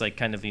names. It's like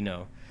kind of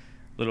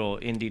little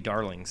indie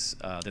darlings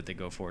that they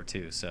go for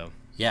too. So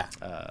yeah.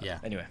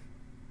 Anyway.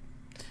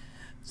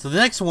 So the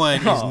next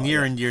one is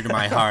near and dear to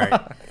my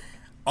heart.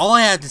 All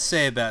I have to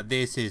say about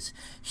this is,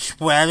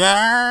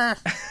 Shredder,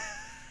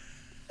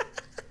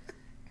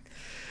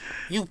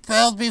 you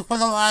failed me for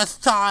the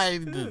last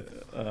time.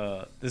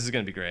 This is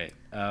going to be great.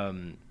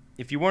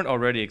 If you weren't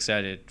already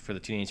excited for the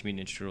Teenage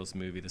Mutant Ninja Turtles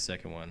movie, the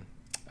second one,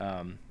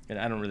 and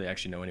I don't really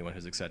actually know anyone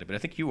who's excited, but I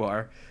think you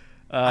are,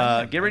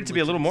 get ready to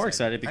be a little more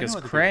excited because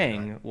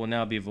Krang will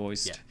now be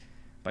voiced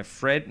by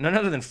none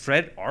other than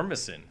Fred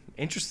Armisen.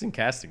 Interesting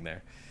casting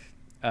there.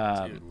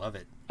 Dude, love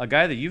it. A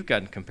guy that you've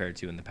gotten compared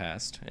to in the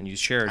past, and you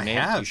share a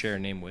name. You share a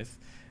name with.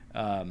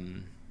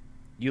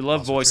 You love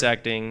also voice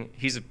acting.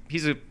 He's a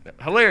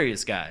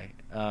hilarious guy.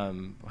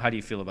 How do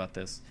you feel about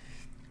this?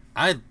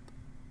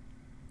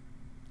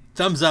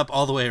 Thumbs up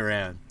all the way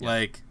around. Yeah.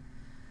 Like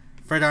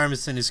Fred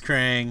Armisen is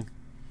Krang.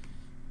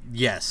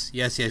 Yes.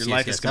 I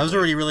was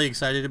already really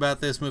excited about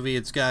this movie.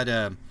 It's got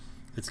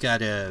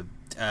Stephen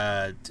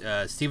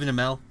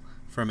Amell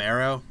from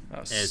Arrow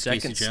as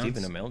second Casey Jones.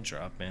 Stephen Amell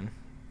drop, man.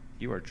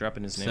 You are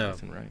dropping his name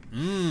left and right.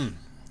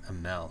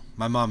 Amell.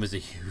 My mom is a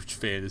huge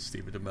fan of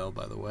Stephen Amell,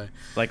 by the way.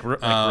 Like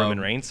Roman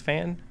Reigns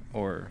fan,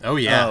 or oh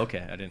yeah. Oh, okay,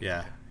 I didn't.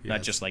 Yeah,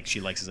 not just like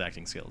she likes his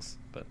acting skills,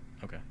 but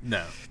okay.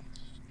 No.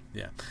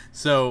 Yeah.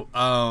 So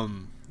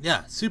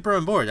yeah, super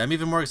on board. I'm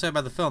even more excited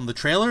about the film. The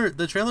trailer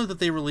that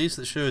they released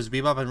that shows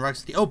Bebop and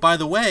Rocksteady. Oh, by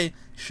the way,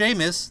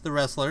 Sheamus, the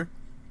wrestler.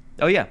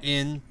 Oh yeah.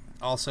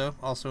 Also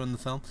in the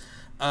film.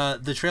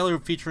 The trailer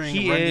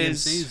featuring Run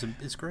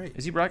DMC is great.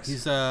 Is he Rock?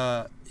 He's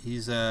Rocksteady.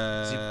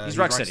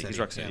 He's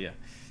Rocksteady. Yeah.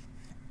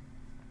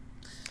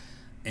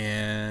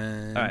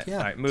 And all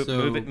right, move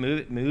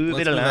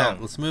it along. along.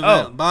 Let's move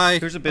it. Bye.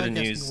 Here's a bit of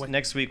news.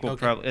 Next week we'll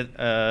probably.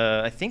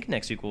 I think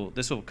next week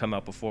this will come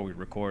out before we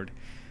record.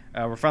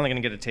 We're finally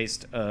going to get a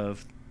taste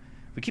of.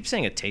 We keep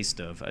saying a taste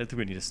of. I think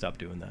we need to stop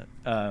doing that.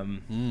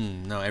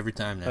 No, every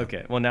time now.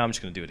 Okay. Well, now I'm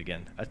just going to do it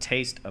again. A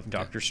taste of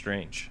Doctor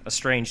Strange. A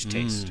strange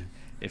taste,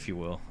 if you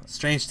will.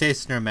 Strange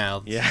taste in our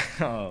mouths. Yeah.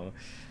 Oh,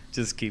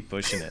 just keep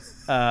pushing it.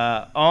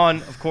 On,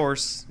 of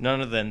course,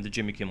 none other than the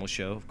Jimmy Kimmel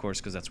Show, of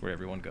course, because that's where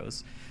everyone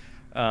goes.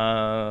 But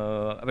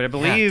I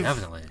believe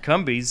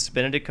Cumbies,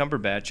 Benedict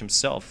Cumberbatch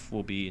himself,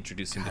 will be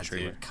introducing the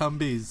trailer. Dude,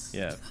 Cumbies.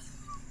 Yeah.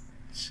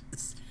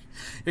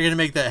 You're going to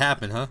make that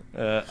happen, huh?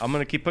 I'm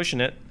going to keep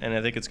pushing it, and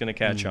I think it's going to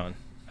catch on.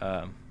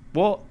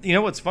 Well, you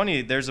know what's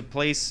funny? There's a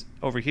place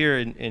over here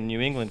in New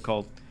England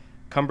called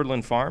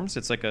Cumberland Farms.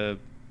 It's like a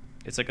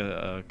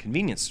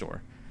convenience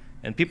store,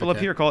 and people up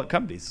here call it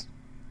Cumbies.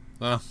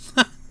 Well,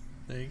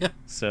 there you go.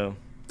 So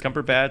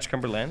Cumberbatch,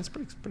 Cumberland, it's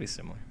pretty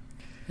similar.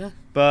 Yeah.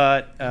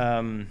 But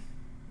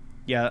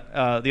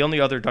the only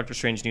other Doctor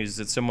Strange news is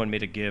that someone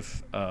made a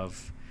GIF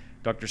of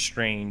Doctor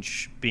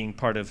Strange being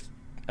part of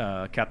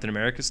Captain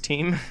America's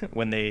team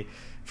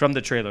from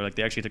the trailer. Like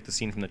they actually took the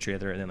scene from the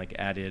trailer and then like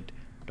added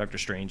Doctor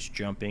Strange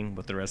jumping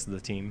with the rest of the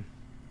team.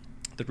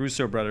 The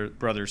Russo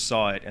brothers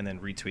saw it and then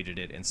retweeted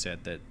it and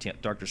said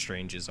that Doctor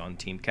Strange is on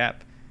Team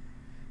Cap.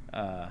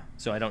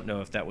 So I don't know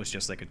if that was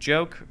just like a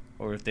joke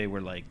or if they were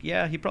like,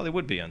 yeah, he probably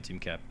would be on Team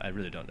Cap. I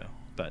really don't know.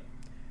 But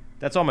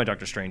that's all my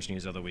Doctor Strange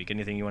news of the week.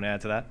 Anything you want to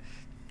add to that?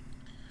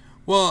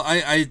 Well,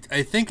 I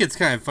think it's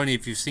kind of funny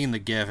if you've seen the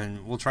GIF,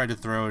 and we'll try to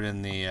throw it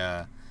in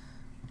the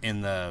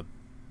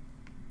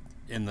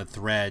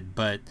thread.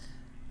 But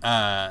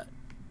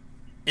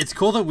it's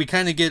cool that we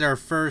kind of get our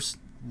first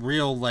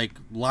real like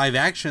live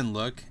action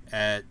look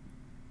at.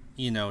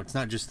 It's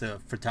not just a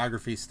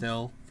photography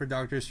still for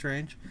Doctor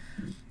Strange.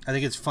 I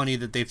think it's funny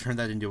that they've turned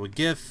that into a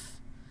GIF.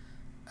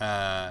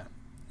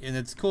 And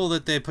it's cool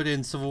that they put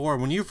in Civil War.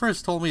 When you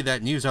first told me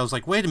that news, I was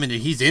like, wait a minute,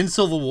 he's in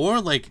Civil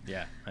War? Like,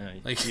 yeah, I know.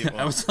 Like,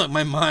 I was like,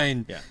 my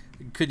mind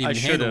couldn't even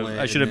handle it.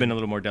 I should have been a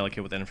little more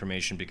delicate with that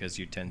information because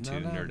you tend to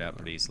nerd out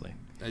pretty easily.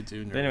 I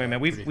do nerd But anyway, man,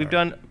 we've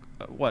done,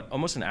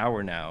 almost an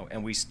hour now,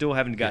 and we still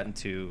haven't gotten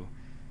to...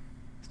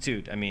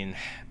 Dude, I mean,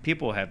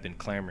 people have been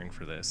clamoring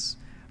for this.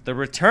 The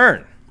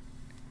return.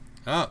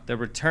 Oh. The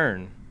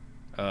return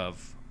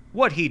of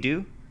What He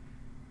Do.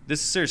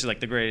 This is seriously like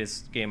the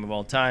greatest game of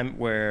all time,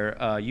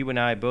 where you and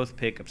I both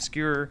pick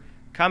obscure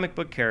comic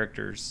book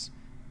characters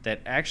that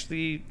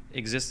actually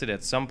existed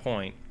at some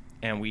point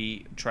and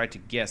we try to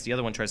guess. The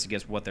other one tries to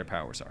guess what their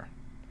powers are.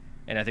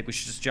 And I think we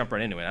should just jump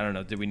right into it. I don't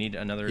know. Do we need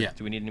another? Yeah.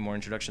 Do we need any more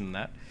introduction than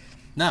that?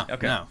 No.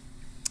 Okay. No.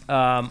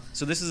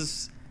 So this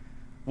is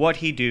what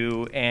he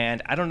do,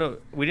 and I don't know.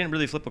 We didn't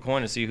really flip a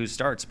coin to see who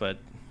starts, but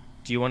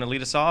do you want to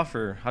lead us off,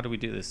 or how do we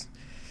do this?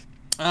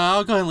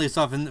 I'll go ahead and lead us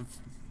off. And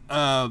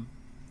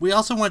we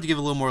also wanted to give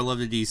a little more love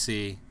to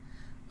DC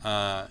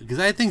because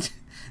I think,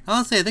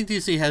 honestly, I think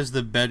DC has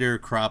the better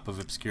crop of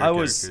obscure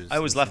characters. I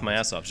was laughing my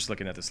ass off just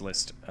looking at this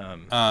list.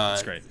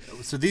 That's great.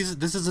 So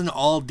this is an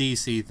all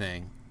DC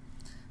thing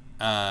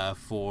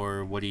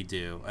for what he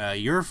do.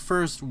 Your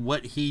first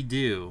what he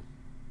do,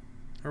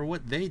 or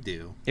what they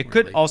do. It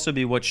could also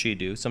be what she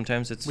do.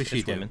 Sometimes it's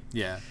women.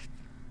 Yeah.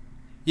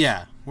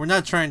 Yeah, we're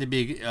not trying to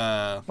be.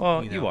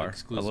 Well, you are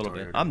a little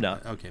bit. I'm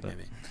not. Okay,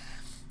 maybe.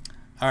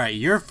 All right,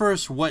 your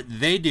first what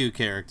they do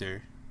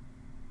character.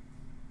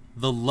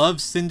 The Love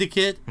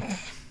Syndicate.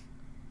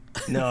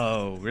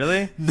 No,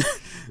 really?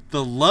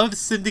 The Love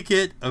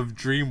Syndicate of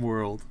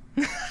Dreamworld.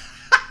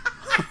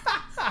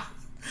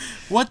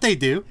 What they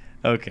do.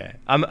 Okay,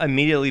 I'm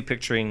immediately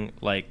picturing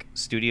like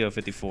Studio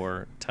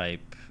 54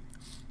 type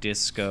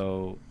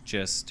disco,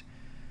 just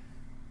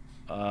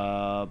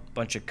a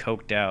bunch of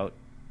coked out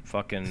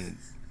fucking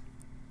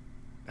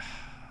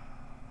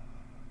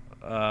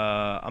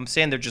I'm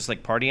saying they're just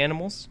like party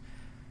animals.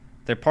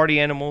 They're party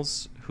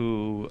animals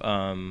who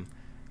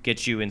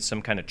get you in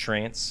some kind of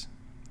trance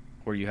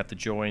where you have to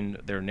join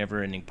their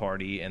never-ending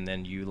party, and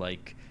then you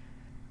like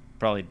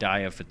probably die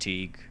of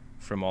fatigue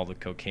from all the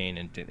cocaine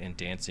and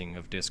dancing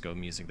of disco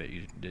music that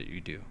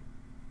you do.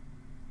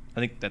 I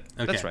think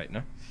that's right,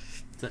 no?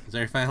 Is that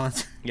your final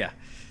answer? Yeah.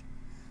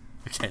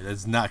 Okay,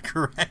 that's not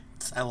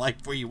correct. I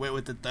like where you went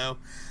with it, though.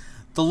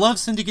 The Love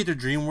Syndicate of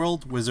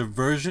Dreamworld was a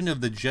version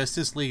of the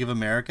Justice League of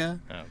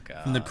America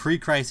from the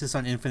pre-Crisis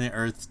on Infinite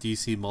Earths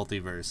DC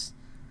multiverse.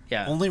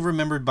 Yeah. Only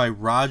remembered by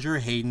Roger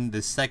Hayden,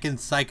 the second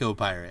Psycho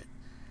Pirate.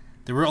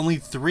 There were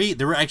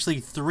actually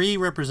three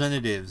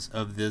representatives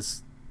of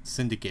this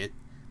syndicate.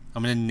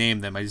 I'm going to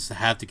name them. I just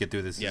have to get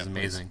through this. This is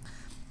amazing.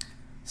 Please.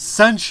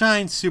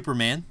 Sunshine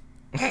Superman.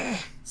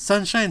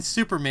 Sunshine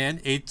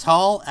Superman, a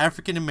tall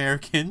African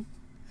American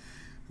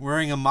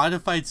wearing a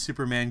modified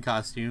Superman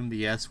costume.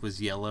 The S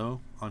was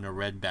yellow on a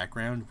red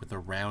background with a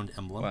round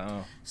emblem.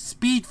 Wow.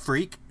 Speed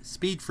Freak,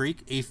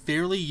 a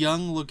fairly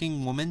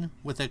young-looking woman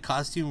with a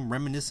costume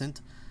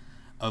reminiscent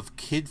of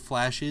Kid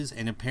Flash's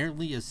and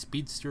apparently a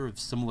speedster of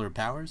similar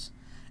powers.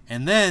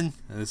 And then,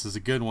 and this is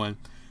a good one,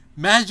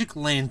 Magic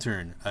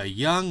Lantern, a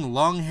young,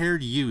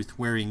 long-haired youth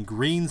wearing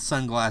green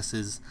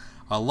sunglasses,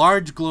 a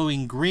large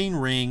glowing green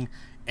ring,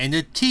 and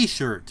a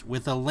t-shirt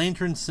with a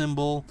lantern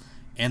symbol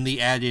and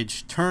the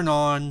adage, turn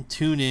on,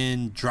 tune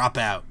in, drop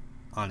out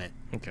on it.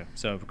 Okay,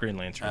 so Green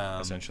Lantern,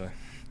 essentially.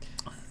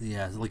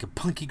 Yeah, like a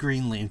punky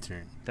Green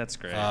Lantern. That's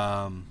great.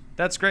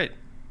 That's great.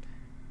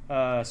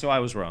 So I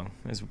was wrong,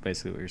 is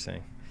basically what you're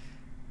saying.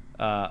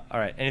 All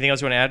right, anything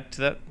else you want to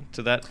add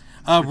to that?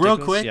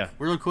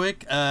 Real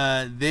quick,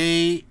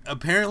 they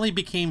apparently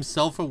became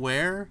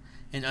self-aware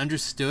and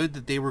understood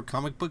that they were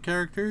comic book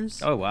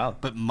characters. Oh, wow.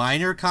 But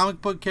minor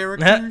comic book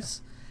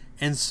characters.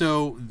 And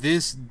so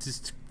this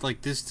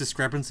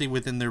discrepancy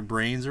within their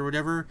brains or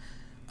whatever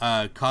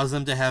caused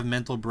them to have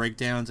mental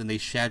breakdowns, and they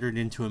shattered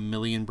into a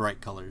million bright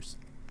colors.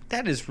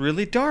 That is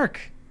really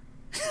dark.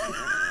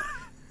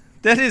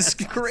 That is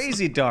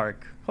crazy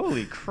dark.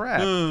 Holy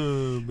crap.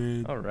 Oh,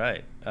 man. All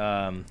right.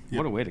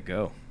 What a way to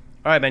go.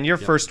 All right, man. Your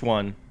first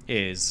one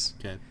is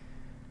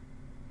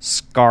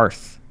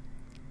Scarf.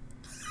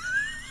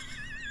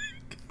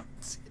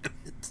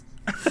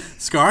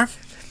 Scarf?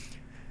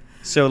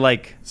 So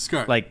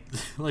Scarf.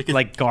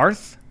 like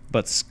Garth,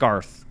 but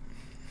Scarf.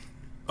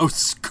 Oh,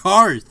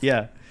 Scarf.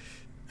 Yeah.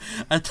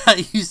 I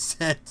thought you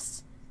said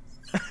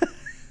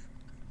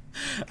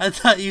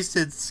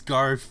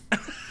scarf.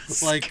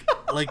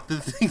 like the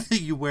thing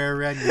that you wear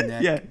around your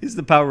neck. Yeah, he's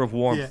the power of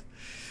warmth.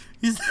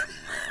 Yeah.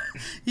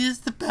 He has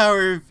the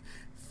power of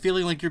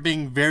feeling like you're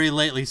being very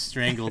lightly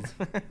strangled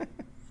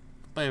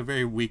by a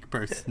very weak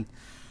person.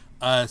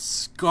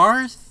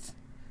 Scarth.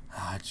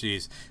 Ah,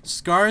 jeez.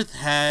 Scarth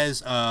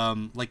has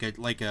like a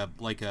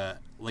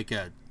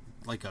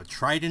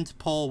trident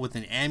pole with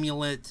an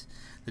amulet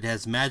that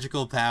has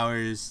magical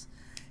powers,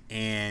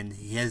 and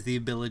he has the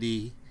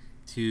ability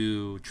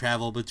to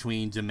travel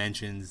between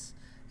dimensions,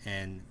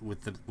 and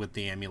with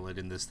the amulet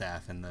and the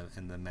staff and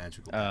the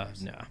magical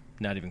powers. No,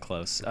 not even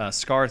close.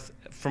 Scarth,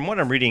 from what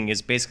I'm reading,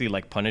 is basically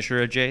like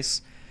Punisher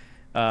Jace.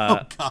 Oh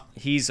God.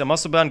 He's a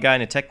muscle-bound guy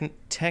in a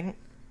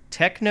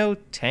techno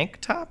tank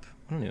top.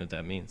 I don't know what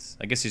that means.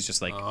 I guess he's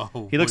just like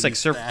he looks like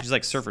he's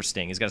like Surfer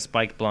Sting. He's got a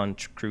spiked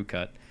blonde crew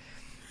cut,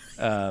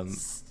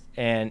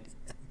 and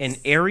an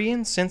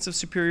Aryan sense of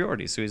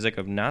superiority. So he's like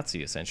a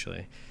Nazi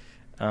essentially.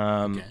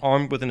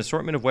 Armed with an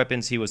assortment of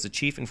weapons, he was the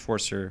chief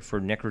enforcer for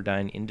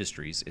Necrodyne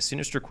Industries, a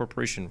sinister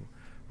corporation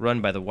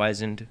run by the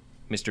wizened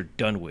Mr.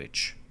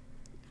 Dunwich.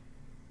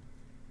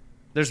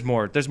 There's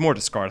more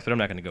to Scarth, but I'm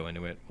not going to go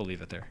into it. We'll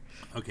leave it there.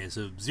 Okay,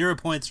 so 0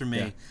 points for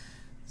me.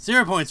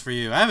 0 points for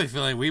you. I have a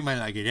feeling we might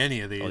not get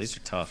any of these. Oh, these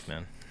are tough,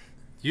 man.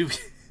 You.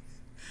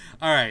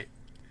 All right.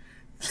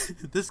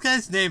 This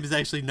guy's name is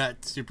actually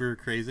not super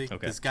crazy.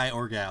 Okay. This guy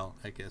or gal,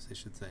 I guess I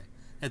should say.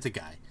 It's a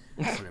guy.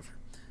 Whatever.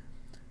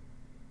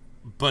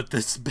 But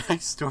this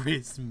backstory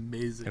is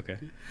amazing. Okay.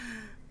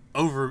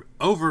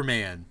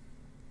 Overman.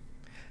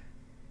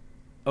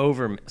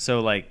 So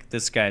like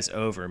this guy's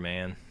over,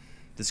 man.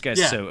 This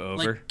guy's so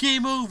over. Like,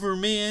 game over,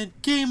 man.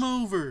 Game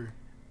over.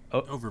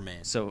 Oh,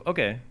 Overman. So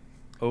okay,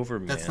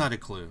 Overman. That's not a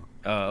clue.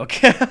 Oh,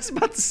 okay. I was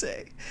about to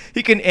say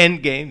he can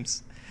end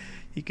games.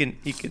 He can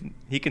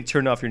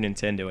turn off your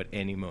Nintendo at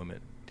any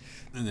moment.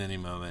 At any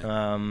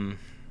moment.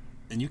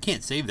 And you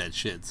can't save that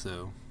shit,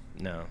 so.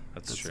 No,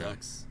 that's true.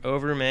 Sucks.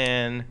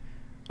 Overman.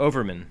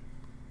 Keith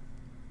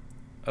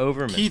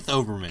Oberman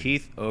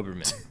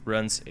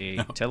runs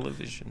a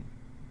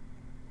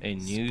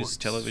news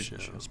television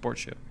show,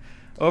 sports show.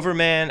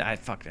 Overman, I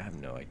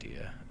have no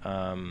idea.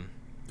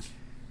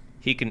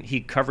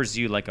 He covers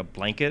you like a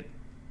blanket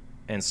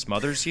and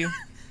smothers you.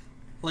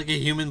 Like a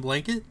human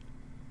blanket?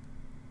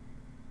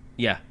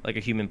 Yeah, like a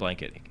human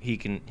blanket.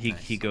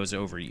 He goes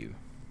over you.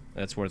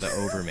 That's where the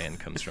Overman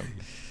comes from.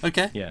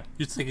 Okay. Yeah.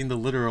 You're taking the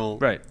literal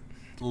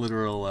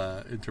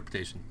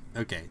interpretation.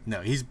 Okay.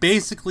 No, he's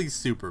basically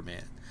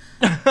Superman.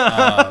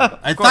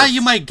 I thought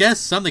you might guess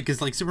something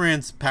because like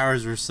Superman's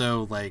powers are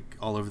so like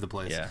all over the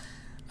place. Yeah.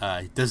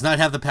 He does not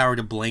have the power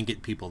to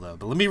blanket people though.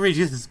 But let me read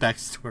you this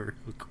backstory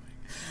real quick.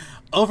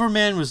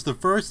 Overman was the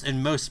first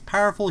and most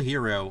powerful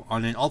hero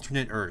on an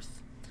alternate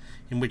Earth,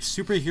 in which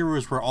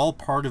superheroes were all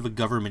part of a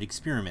government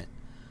experiment.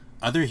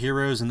 Other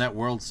heroes in that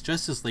world's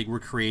Justice League were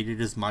created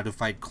as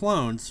modified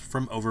clones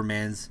from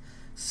Overman's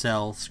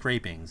cell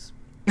scrapings,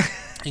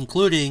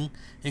 including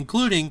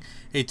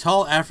a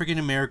tall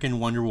African-American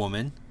Wonder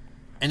Woman,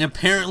 an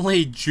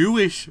apparently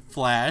Jewish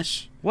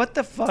Flash. What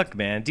the fuck,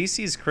 man?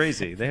 DC's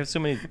crazy. They have so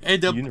many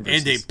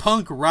universes. And a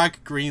punk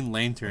rock Green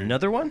Lantern.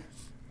 Another one?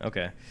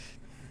 Okay.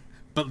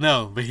 But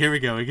here we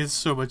go. It gets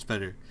so much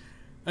better.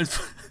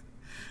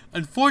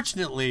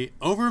 Unfortunately,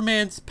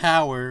 Overman's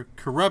power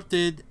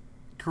corrupted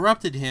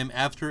him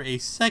after a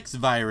sex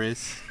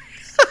virus.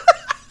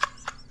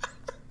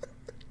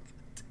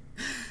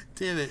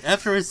 Damn it.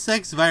 After a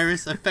sex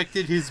virus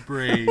affected his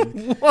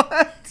brain.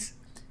 What?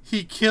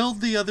 He killed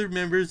the other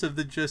members of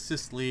the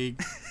Justice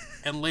League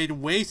and laid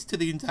waste to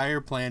the entire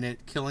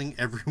planet, killing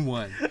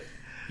everyone.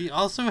 He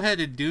also had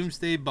a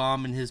doomsday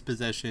bomb in his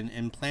possession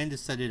and planned to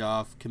set it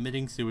off,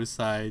 committing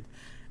suicide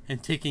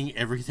and taking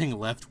everything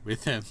left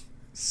with him.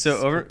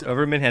 So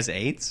Overman has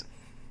AIDS?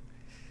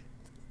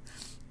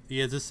 He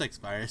has a sex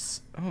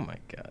virus. Oh my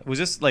god! Was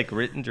this like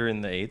written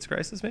during the AIDS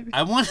crisis? Maybe.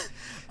 I want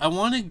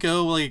to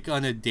go like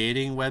on a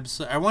dating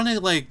website. I want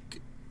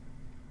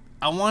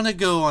to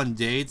go on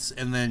dates,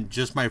 and then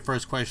just my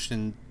first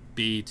question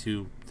be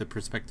to the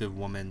prospective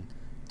woman: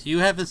 do you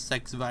have a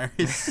sex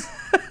virus?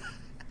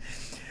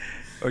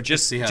 Or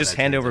just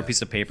hand over a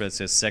piece of paper that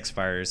says sex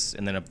virus,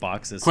 and then a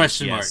box that says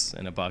question yes, mark,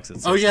 and a box that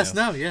says oh yes,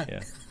 no,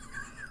 yeah.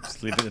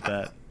 Just leave it at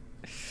that.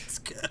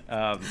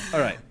 All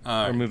right.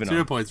 We're moving on.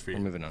 0 points for you.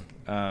 We're moving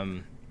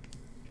on.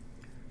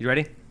 You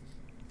ready?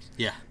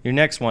 Yeah. Your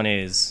next one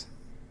is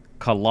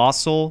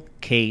Colossal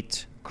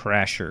Kate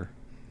Crasher.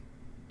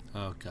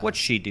 Oh god. What'd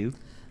she do?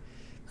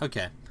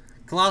 Okay.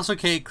 Colossal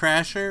Kate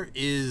Crasher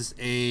is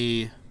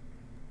a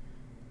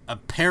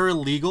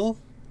paralegal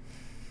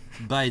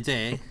by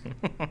day.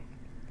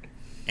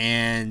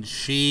 And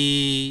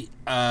she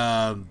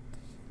I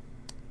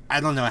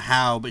don't know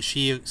how, but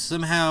she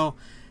somehow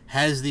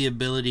has the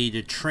ability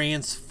to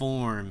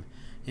transform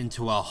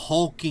into a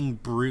hulking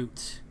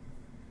brute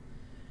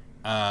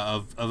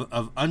of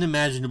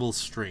unimaginable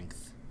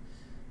strength,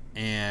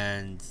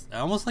 and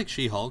almost like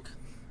She-Hulk,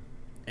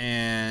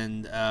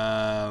 and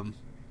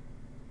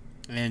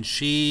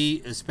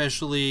she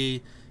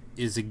especially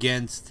is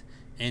against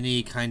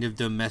any kind of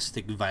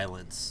domestic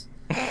violence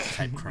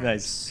type crimes.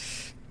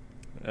 Nice.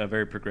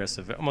 Very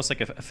progressive, almost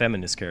like a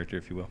feminist character,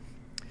 if you will.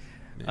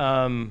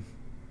 Yeah. I'm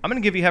going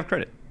to give you half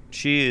credit.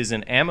 She is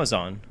an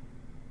Amazon.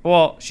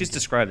 Well, she's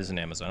described as an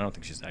Amazon. I don't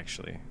think she's like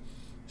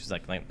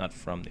not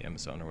from the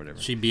Amazon or whatever.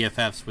 She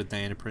BFFs with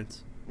Diana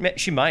Prince?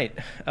 She might.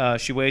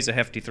 She weighs a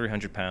hefty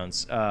 300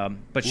 pounds.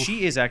 But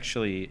she is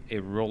actually a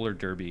roller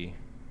derby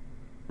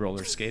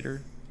roller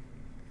skater.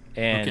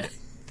 And,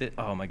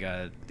 oh my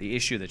God, the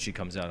issue that she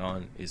comes out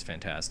on is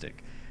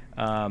fantastic.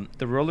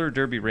 The roller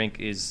derby rink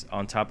is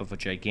on top of a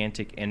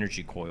gigantic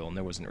energy coil, and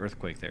there was an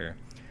earthquake there.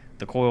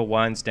 The coil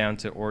winds down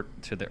to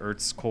the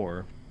Earth's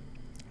core.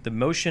 The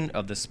motion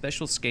of the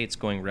special skates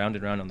going round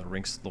and round on the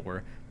rink's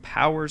floor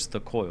powers the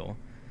coil,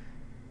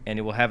 and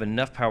it will have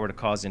enough power to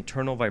cause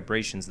internal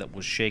vibrations that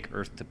will shake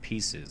Earth to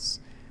pieces.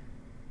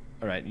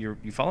 All right, you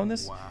following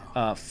this?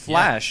 Wow.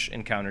 Flash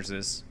encounters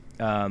this,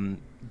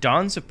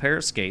 dons a pair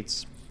of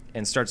skates,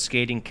 and starts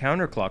skating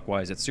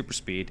counterclockwise at super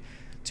speed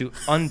to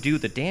undo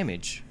the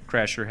damage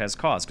Crasher has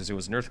caused because it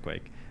was an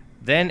earthquake.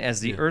 Then, as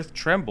the Earth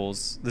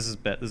trembles, this is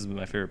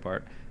my favorite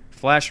part.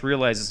 Flash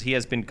realizes he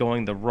has been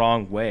going the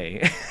wrong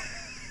way.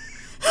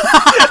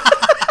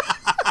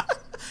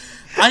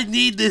 I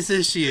need this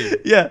issue.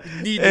 Yeah,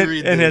 Need to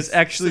read and this. has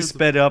actually Sounds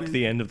sped up amazing.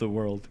 the end of the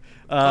world.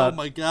 Oh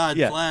my God,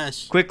 yeah.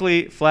 Flash.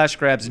 Quickly, Flash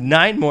grabs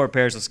 9 more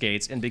pairs of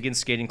skates and begins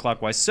skating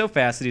clockwise so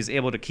fast that he's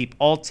able to keep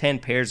all 10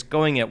 pairs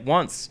going at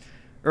once.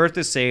 Earth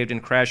is saved,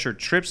 and Crasher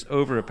trips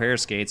over a pair of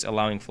skates,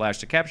 allowing Flash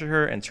to capture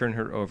her and turn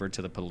her over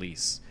to the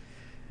police.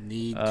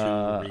 Need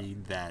to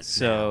read that.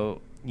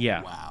 So,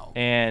 yeah. Wow.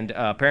 And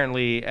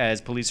apparently,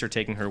 as police are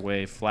taking her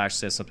away, Flash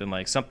says something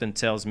like, "Something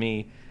tells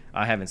me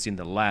I haven't seen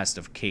the last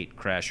of Kate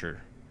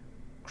Crusher."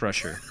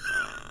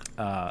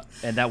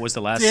 And that was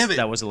the last. Damn it.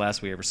 That was the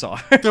last we ever saw.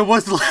 There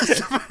was the last.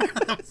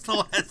 That was the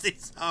last he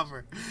saw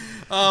her.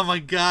 Oh my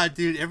God,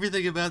 dude!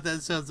 Everything about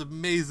that sounds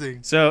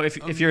amazing. So if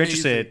you're Amazing.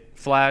 interested,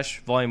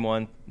 Flash Volume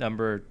 1,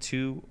 number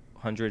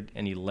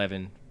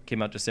 211,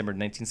 came out December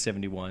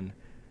 1971.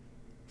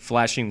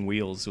 Flashing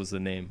Wheels was the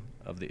name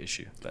of the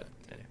issue. But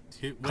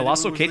anyway.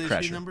 Colossal What was Kate the issue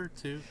Crusher. Number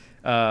 2.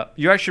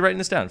 You're actually writing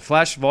this down.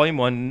 Flash Volume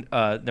 1,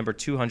 number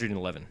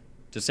 211,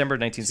 December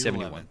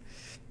 1971.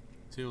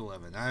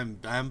 211.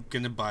 I'm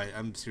gonna buy.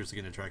 I'm seriously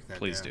gonna track that.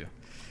 Please down.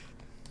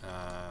 do.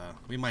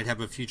 We might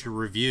have a future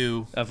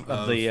review Of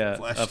Flash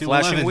Flashing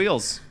 211.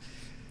 Wheels.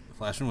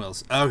 Flashing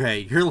Wheels. Okay,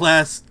 your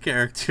last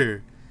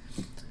character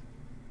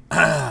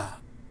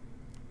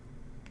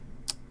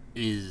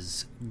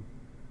is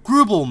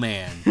Grubble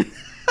Man.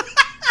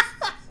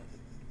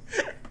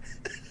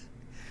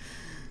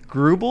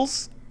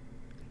 Grubbles?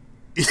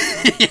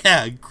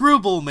 Yeah,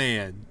 Grubble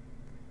Man.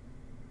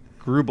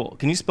 Grubble.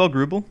 Can you spell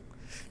Grubble?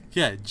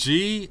 Yeah,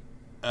 Grooble.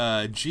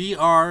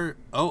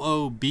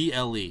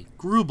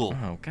 Grubble.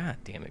 Oh, god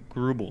damn it.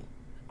 Grubble.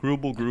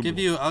 Grubble.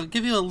 I'll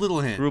give you a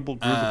little hint. Grubble.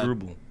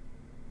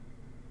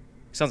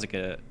 Sounds like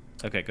a...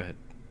 Okay, go ahead.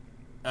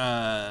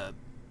 I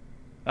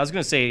was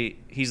going to say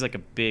he's like a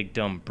big,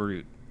 dumb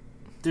brute.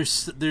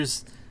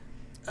 There's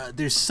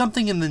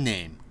something in the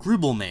name.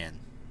 Grubble Man.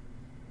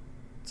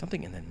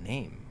 Something in the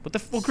name. What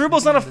the... Well,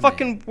 Grubble's not a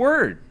fucking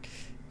word.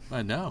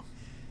 I know.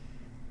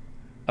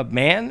 A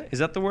man? Is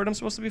that the word I'm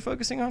supposed to be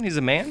focusing on? He's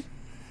a man?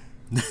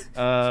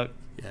 Yeah.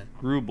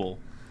 Grubble.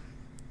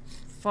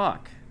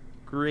 Fuck.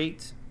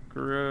 Great.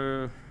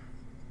 Groovy?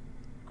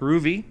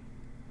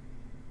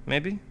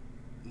 Maybe?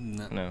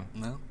 No.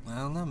 I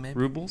don't know. Maybe.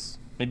 Rubles?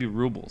 Maybe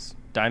rubles.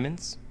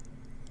 Diamonds?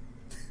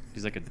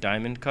 He's like a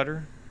diamond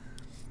cutter.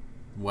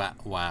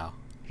 Wow.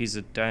 He's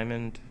a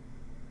diamond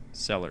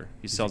seller.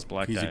 He sells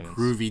black diamonds. He's a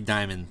groovy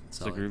diamond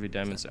seller. He's a groovy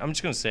diamond seller. I'm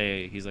just gonna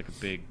say he's like a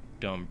big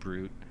dumb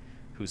brute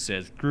who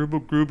says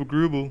grubble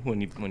when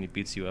he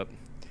beats you up.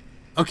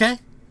 Okay.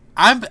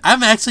 I'm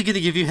actually gonna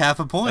give you half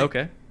a point.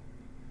 Okay.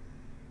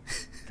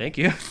 Thank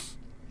you.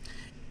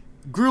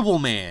 Grubble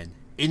Man.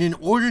 In an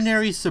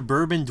ordinary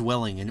suburban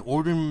dwelling, an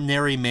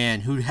ordinary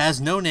man who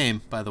has no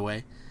name, by the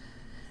way,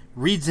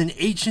 reads an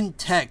ancient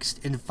text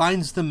and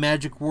finds the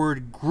magic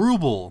word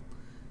Grubble,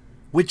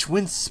 which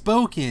when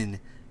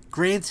spoken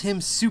grants him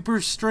super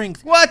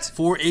strength What?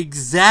 for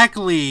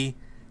exactly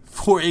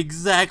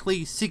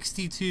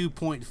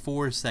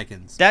 62.4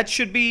 seconds. That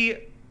should be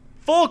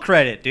full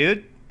credit,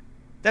 dude.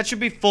 That should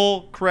be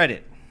full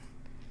credit.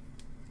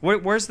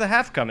 Where's the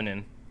half coming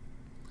in?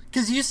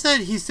 Because you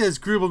said he says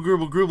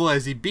Grubble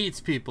as he beats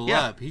people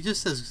Yeah. up. He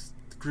just says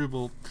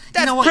Grubble.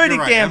 That's you know what? pretty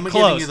You're right. damn I'm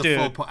close, giving you the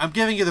full dude. point. I'm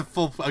giving you the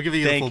full. I'm giving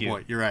you the Thank full you.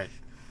 point. You're right.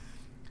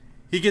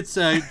 He gets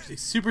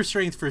super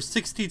strength for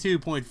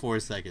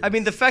 62.4 seconds. I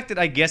mean, the fact that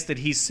I guessed that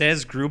he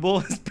says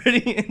Grubble is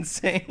pretty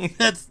insane.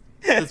 that's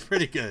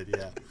pretty good.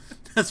 Yeah,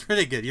 that's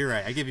pretty good. You're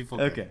right. I give you full.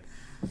 Okay. credit.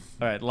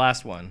 All right,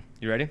 last one.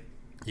 You ready?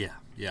 Yeah.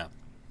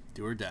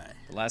 Do or die.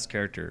 The last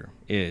character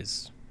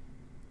is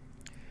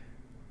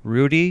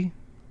Rudy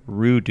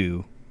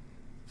Rudu.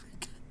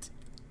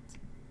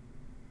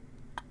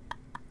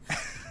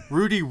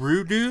 Rudy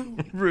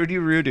Rudu. Rudy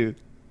Rudu.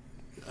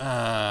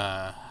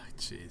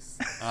 Jeez.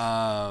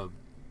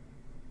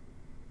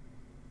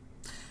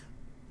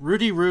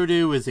 Rudy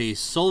Rudu is a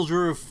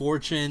soldier of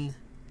fortune.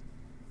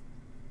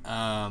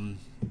 Kind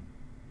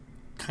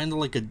of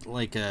like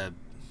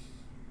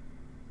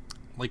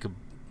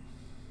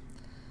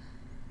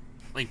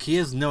he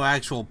has no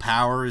actual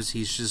powers.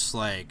 He's just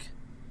like,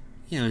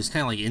 he's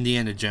kind of like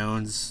Indiana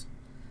Jones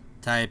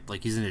type.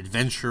 Like he's an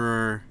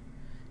adventurer.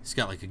 He's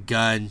got like a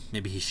gun.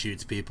 Maybe he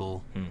shoots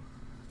people.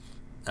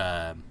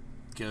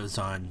 Goes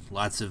on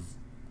lots of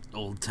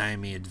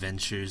old-timey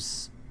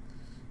adventures.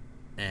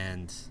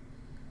 And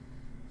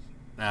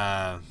you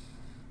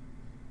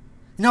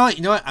know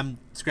what?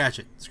 Scratch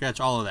it. Scratch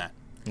all of that.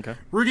 Okay.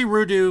 Rudy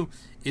Rudu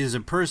is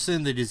a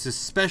person that is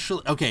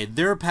especially... Okay,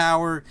 their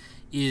power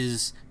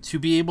is to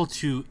be able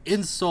to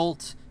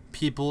insult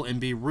people and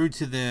be rude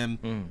to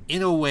them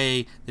in a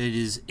way that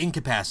is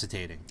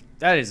incapacitating.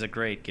 That is a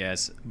great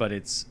guess, but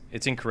it's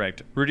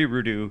incorrect. Rudy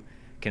Rudu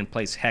can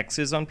place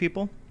hexes on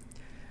people.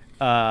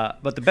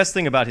 But the best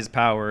thing about his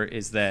power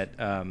is that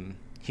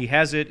he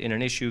has it in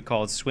an issue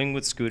called Swing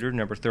with Scooter,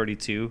 number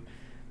 32.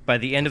 By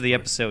the end of the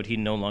episode, he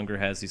no longer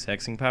has these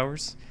hexing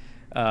powers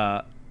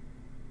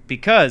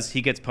because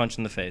he gets punched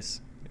in the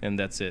face, and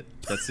that's it.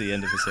 That's the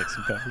end of his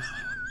hexing powers.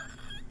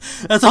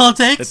 That's all it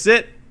takes? That's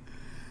it.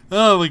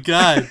 Oh my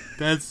god,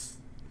 that's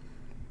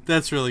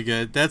really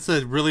good. That's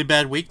a really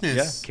bad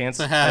weakness. Yeah,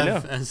 cancel. To have I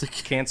know. as a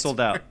Canceled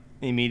out.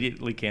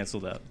 Immediately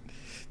canceled out.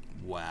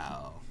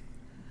 Wow.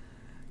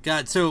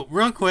 God, so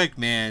real quick,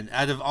 man.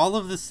 Out of all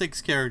of the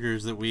 6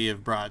 characters that we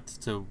have brought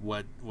to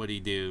what he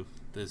do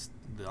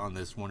on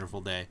this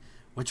wonderful day,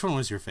 which one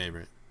was your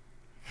favorite?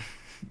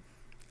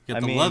 You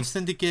got Love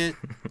Syndicate,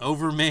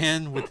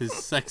 Overman with his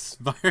sex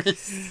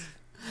virus,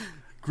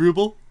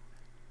 Grubel.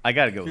 I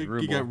gotta go with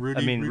Rubel. You got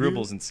Rudy,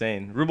 Rubel's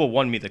insane. Rubel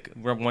won me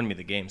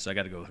the game, so I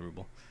gotta go with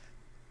Rubel.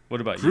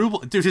 What about you?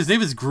 Grubel, dude, his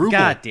name is Grubel.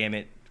 God damn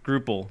it,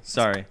 Grubel.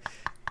 Sorry.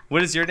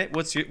 What is your name?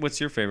 What's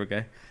your favorite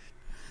guy?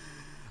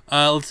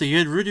 Let's see. You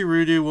had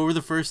Rudy. What were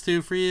the first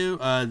 2 for you?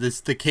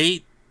 The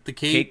Kate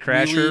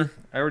Crasher.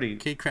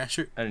 Kate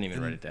Crasher. I didn't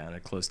even write it down. I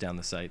closed down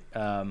the site.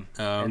 Okay.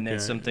 And then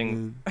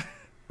something,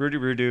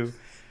 Rudy,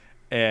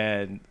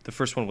 and the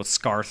first one was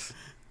Scarth.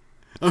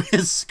 Oh,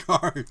 yes,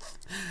 Scarth.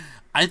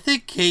 I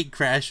think Kate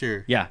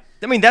Crasher. Yeah,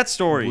 I mean that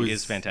story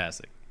is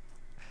fantastic.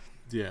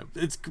 Yeah,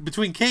 it's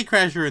between Kate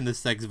Crasher and the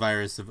sex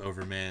virus of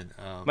Overman.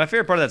 My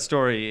favorite part of that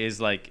story is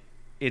like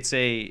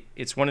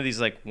it's one of these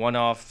like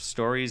one-off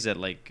stories that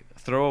like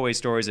throwaway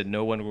stories that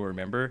no one will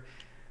remember,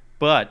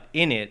 but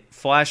in it,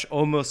 Flash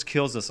almost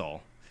kills us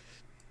all.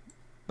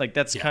 Like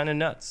that's kind of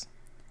nuts.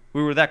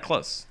 We were that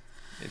close.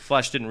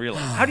 Flash didn't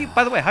realize.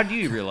 By the way, how do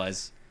you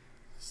realize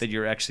that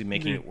you're actually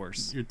making it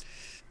worse?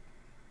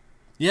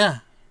 Yeah,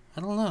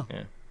 I don't know.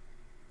 Yeah.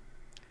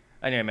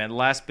 Anyway, man,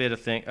 last bit of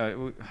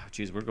thing.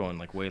 Geez, we're going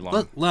like way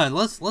long.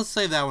 Let's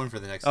save that one for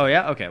the next. Oh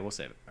yeah, okay, we'll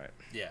save it. All right.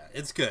 Yeah,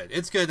 it's good.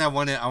 It's good. I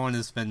want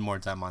to spend more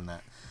time on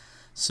that.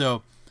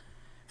 So,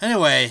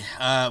 anyway,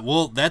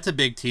 well, that's a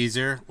big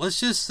teaser.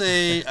 Let's just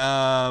say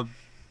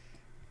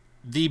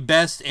the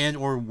best and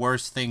or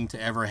worst thing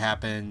to ever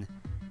happen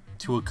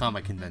to a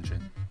comic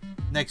convention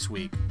next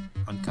week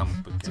on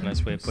Comic Book. That's a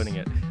nice way of putting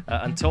it.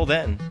 Until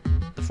then,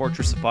 the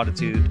Fortress of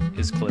Potitude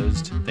is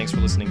closed. Thanks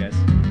for listening, guys.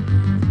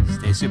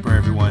 Stay super,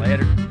 everyone.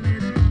 Later.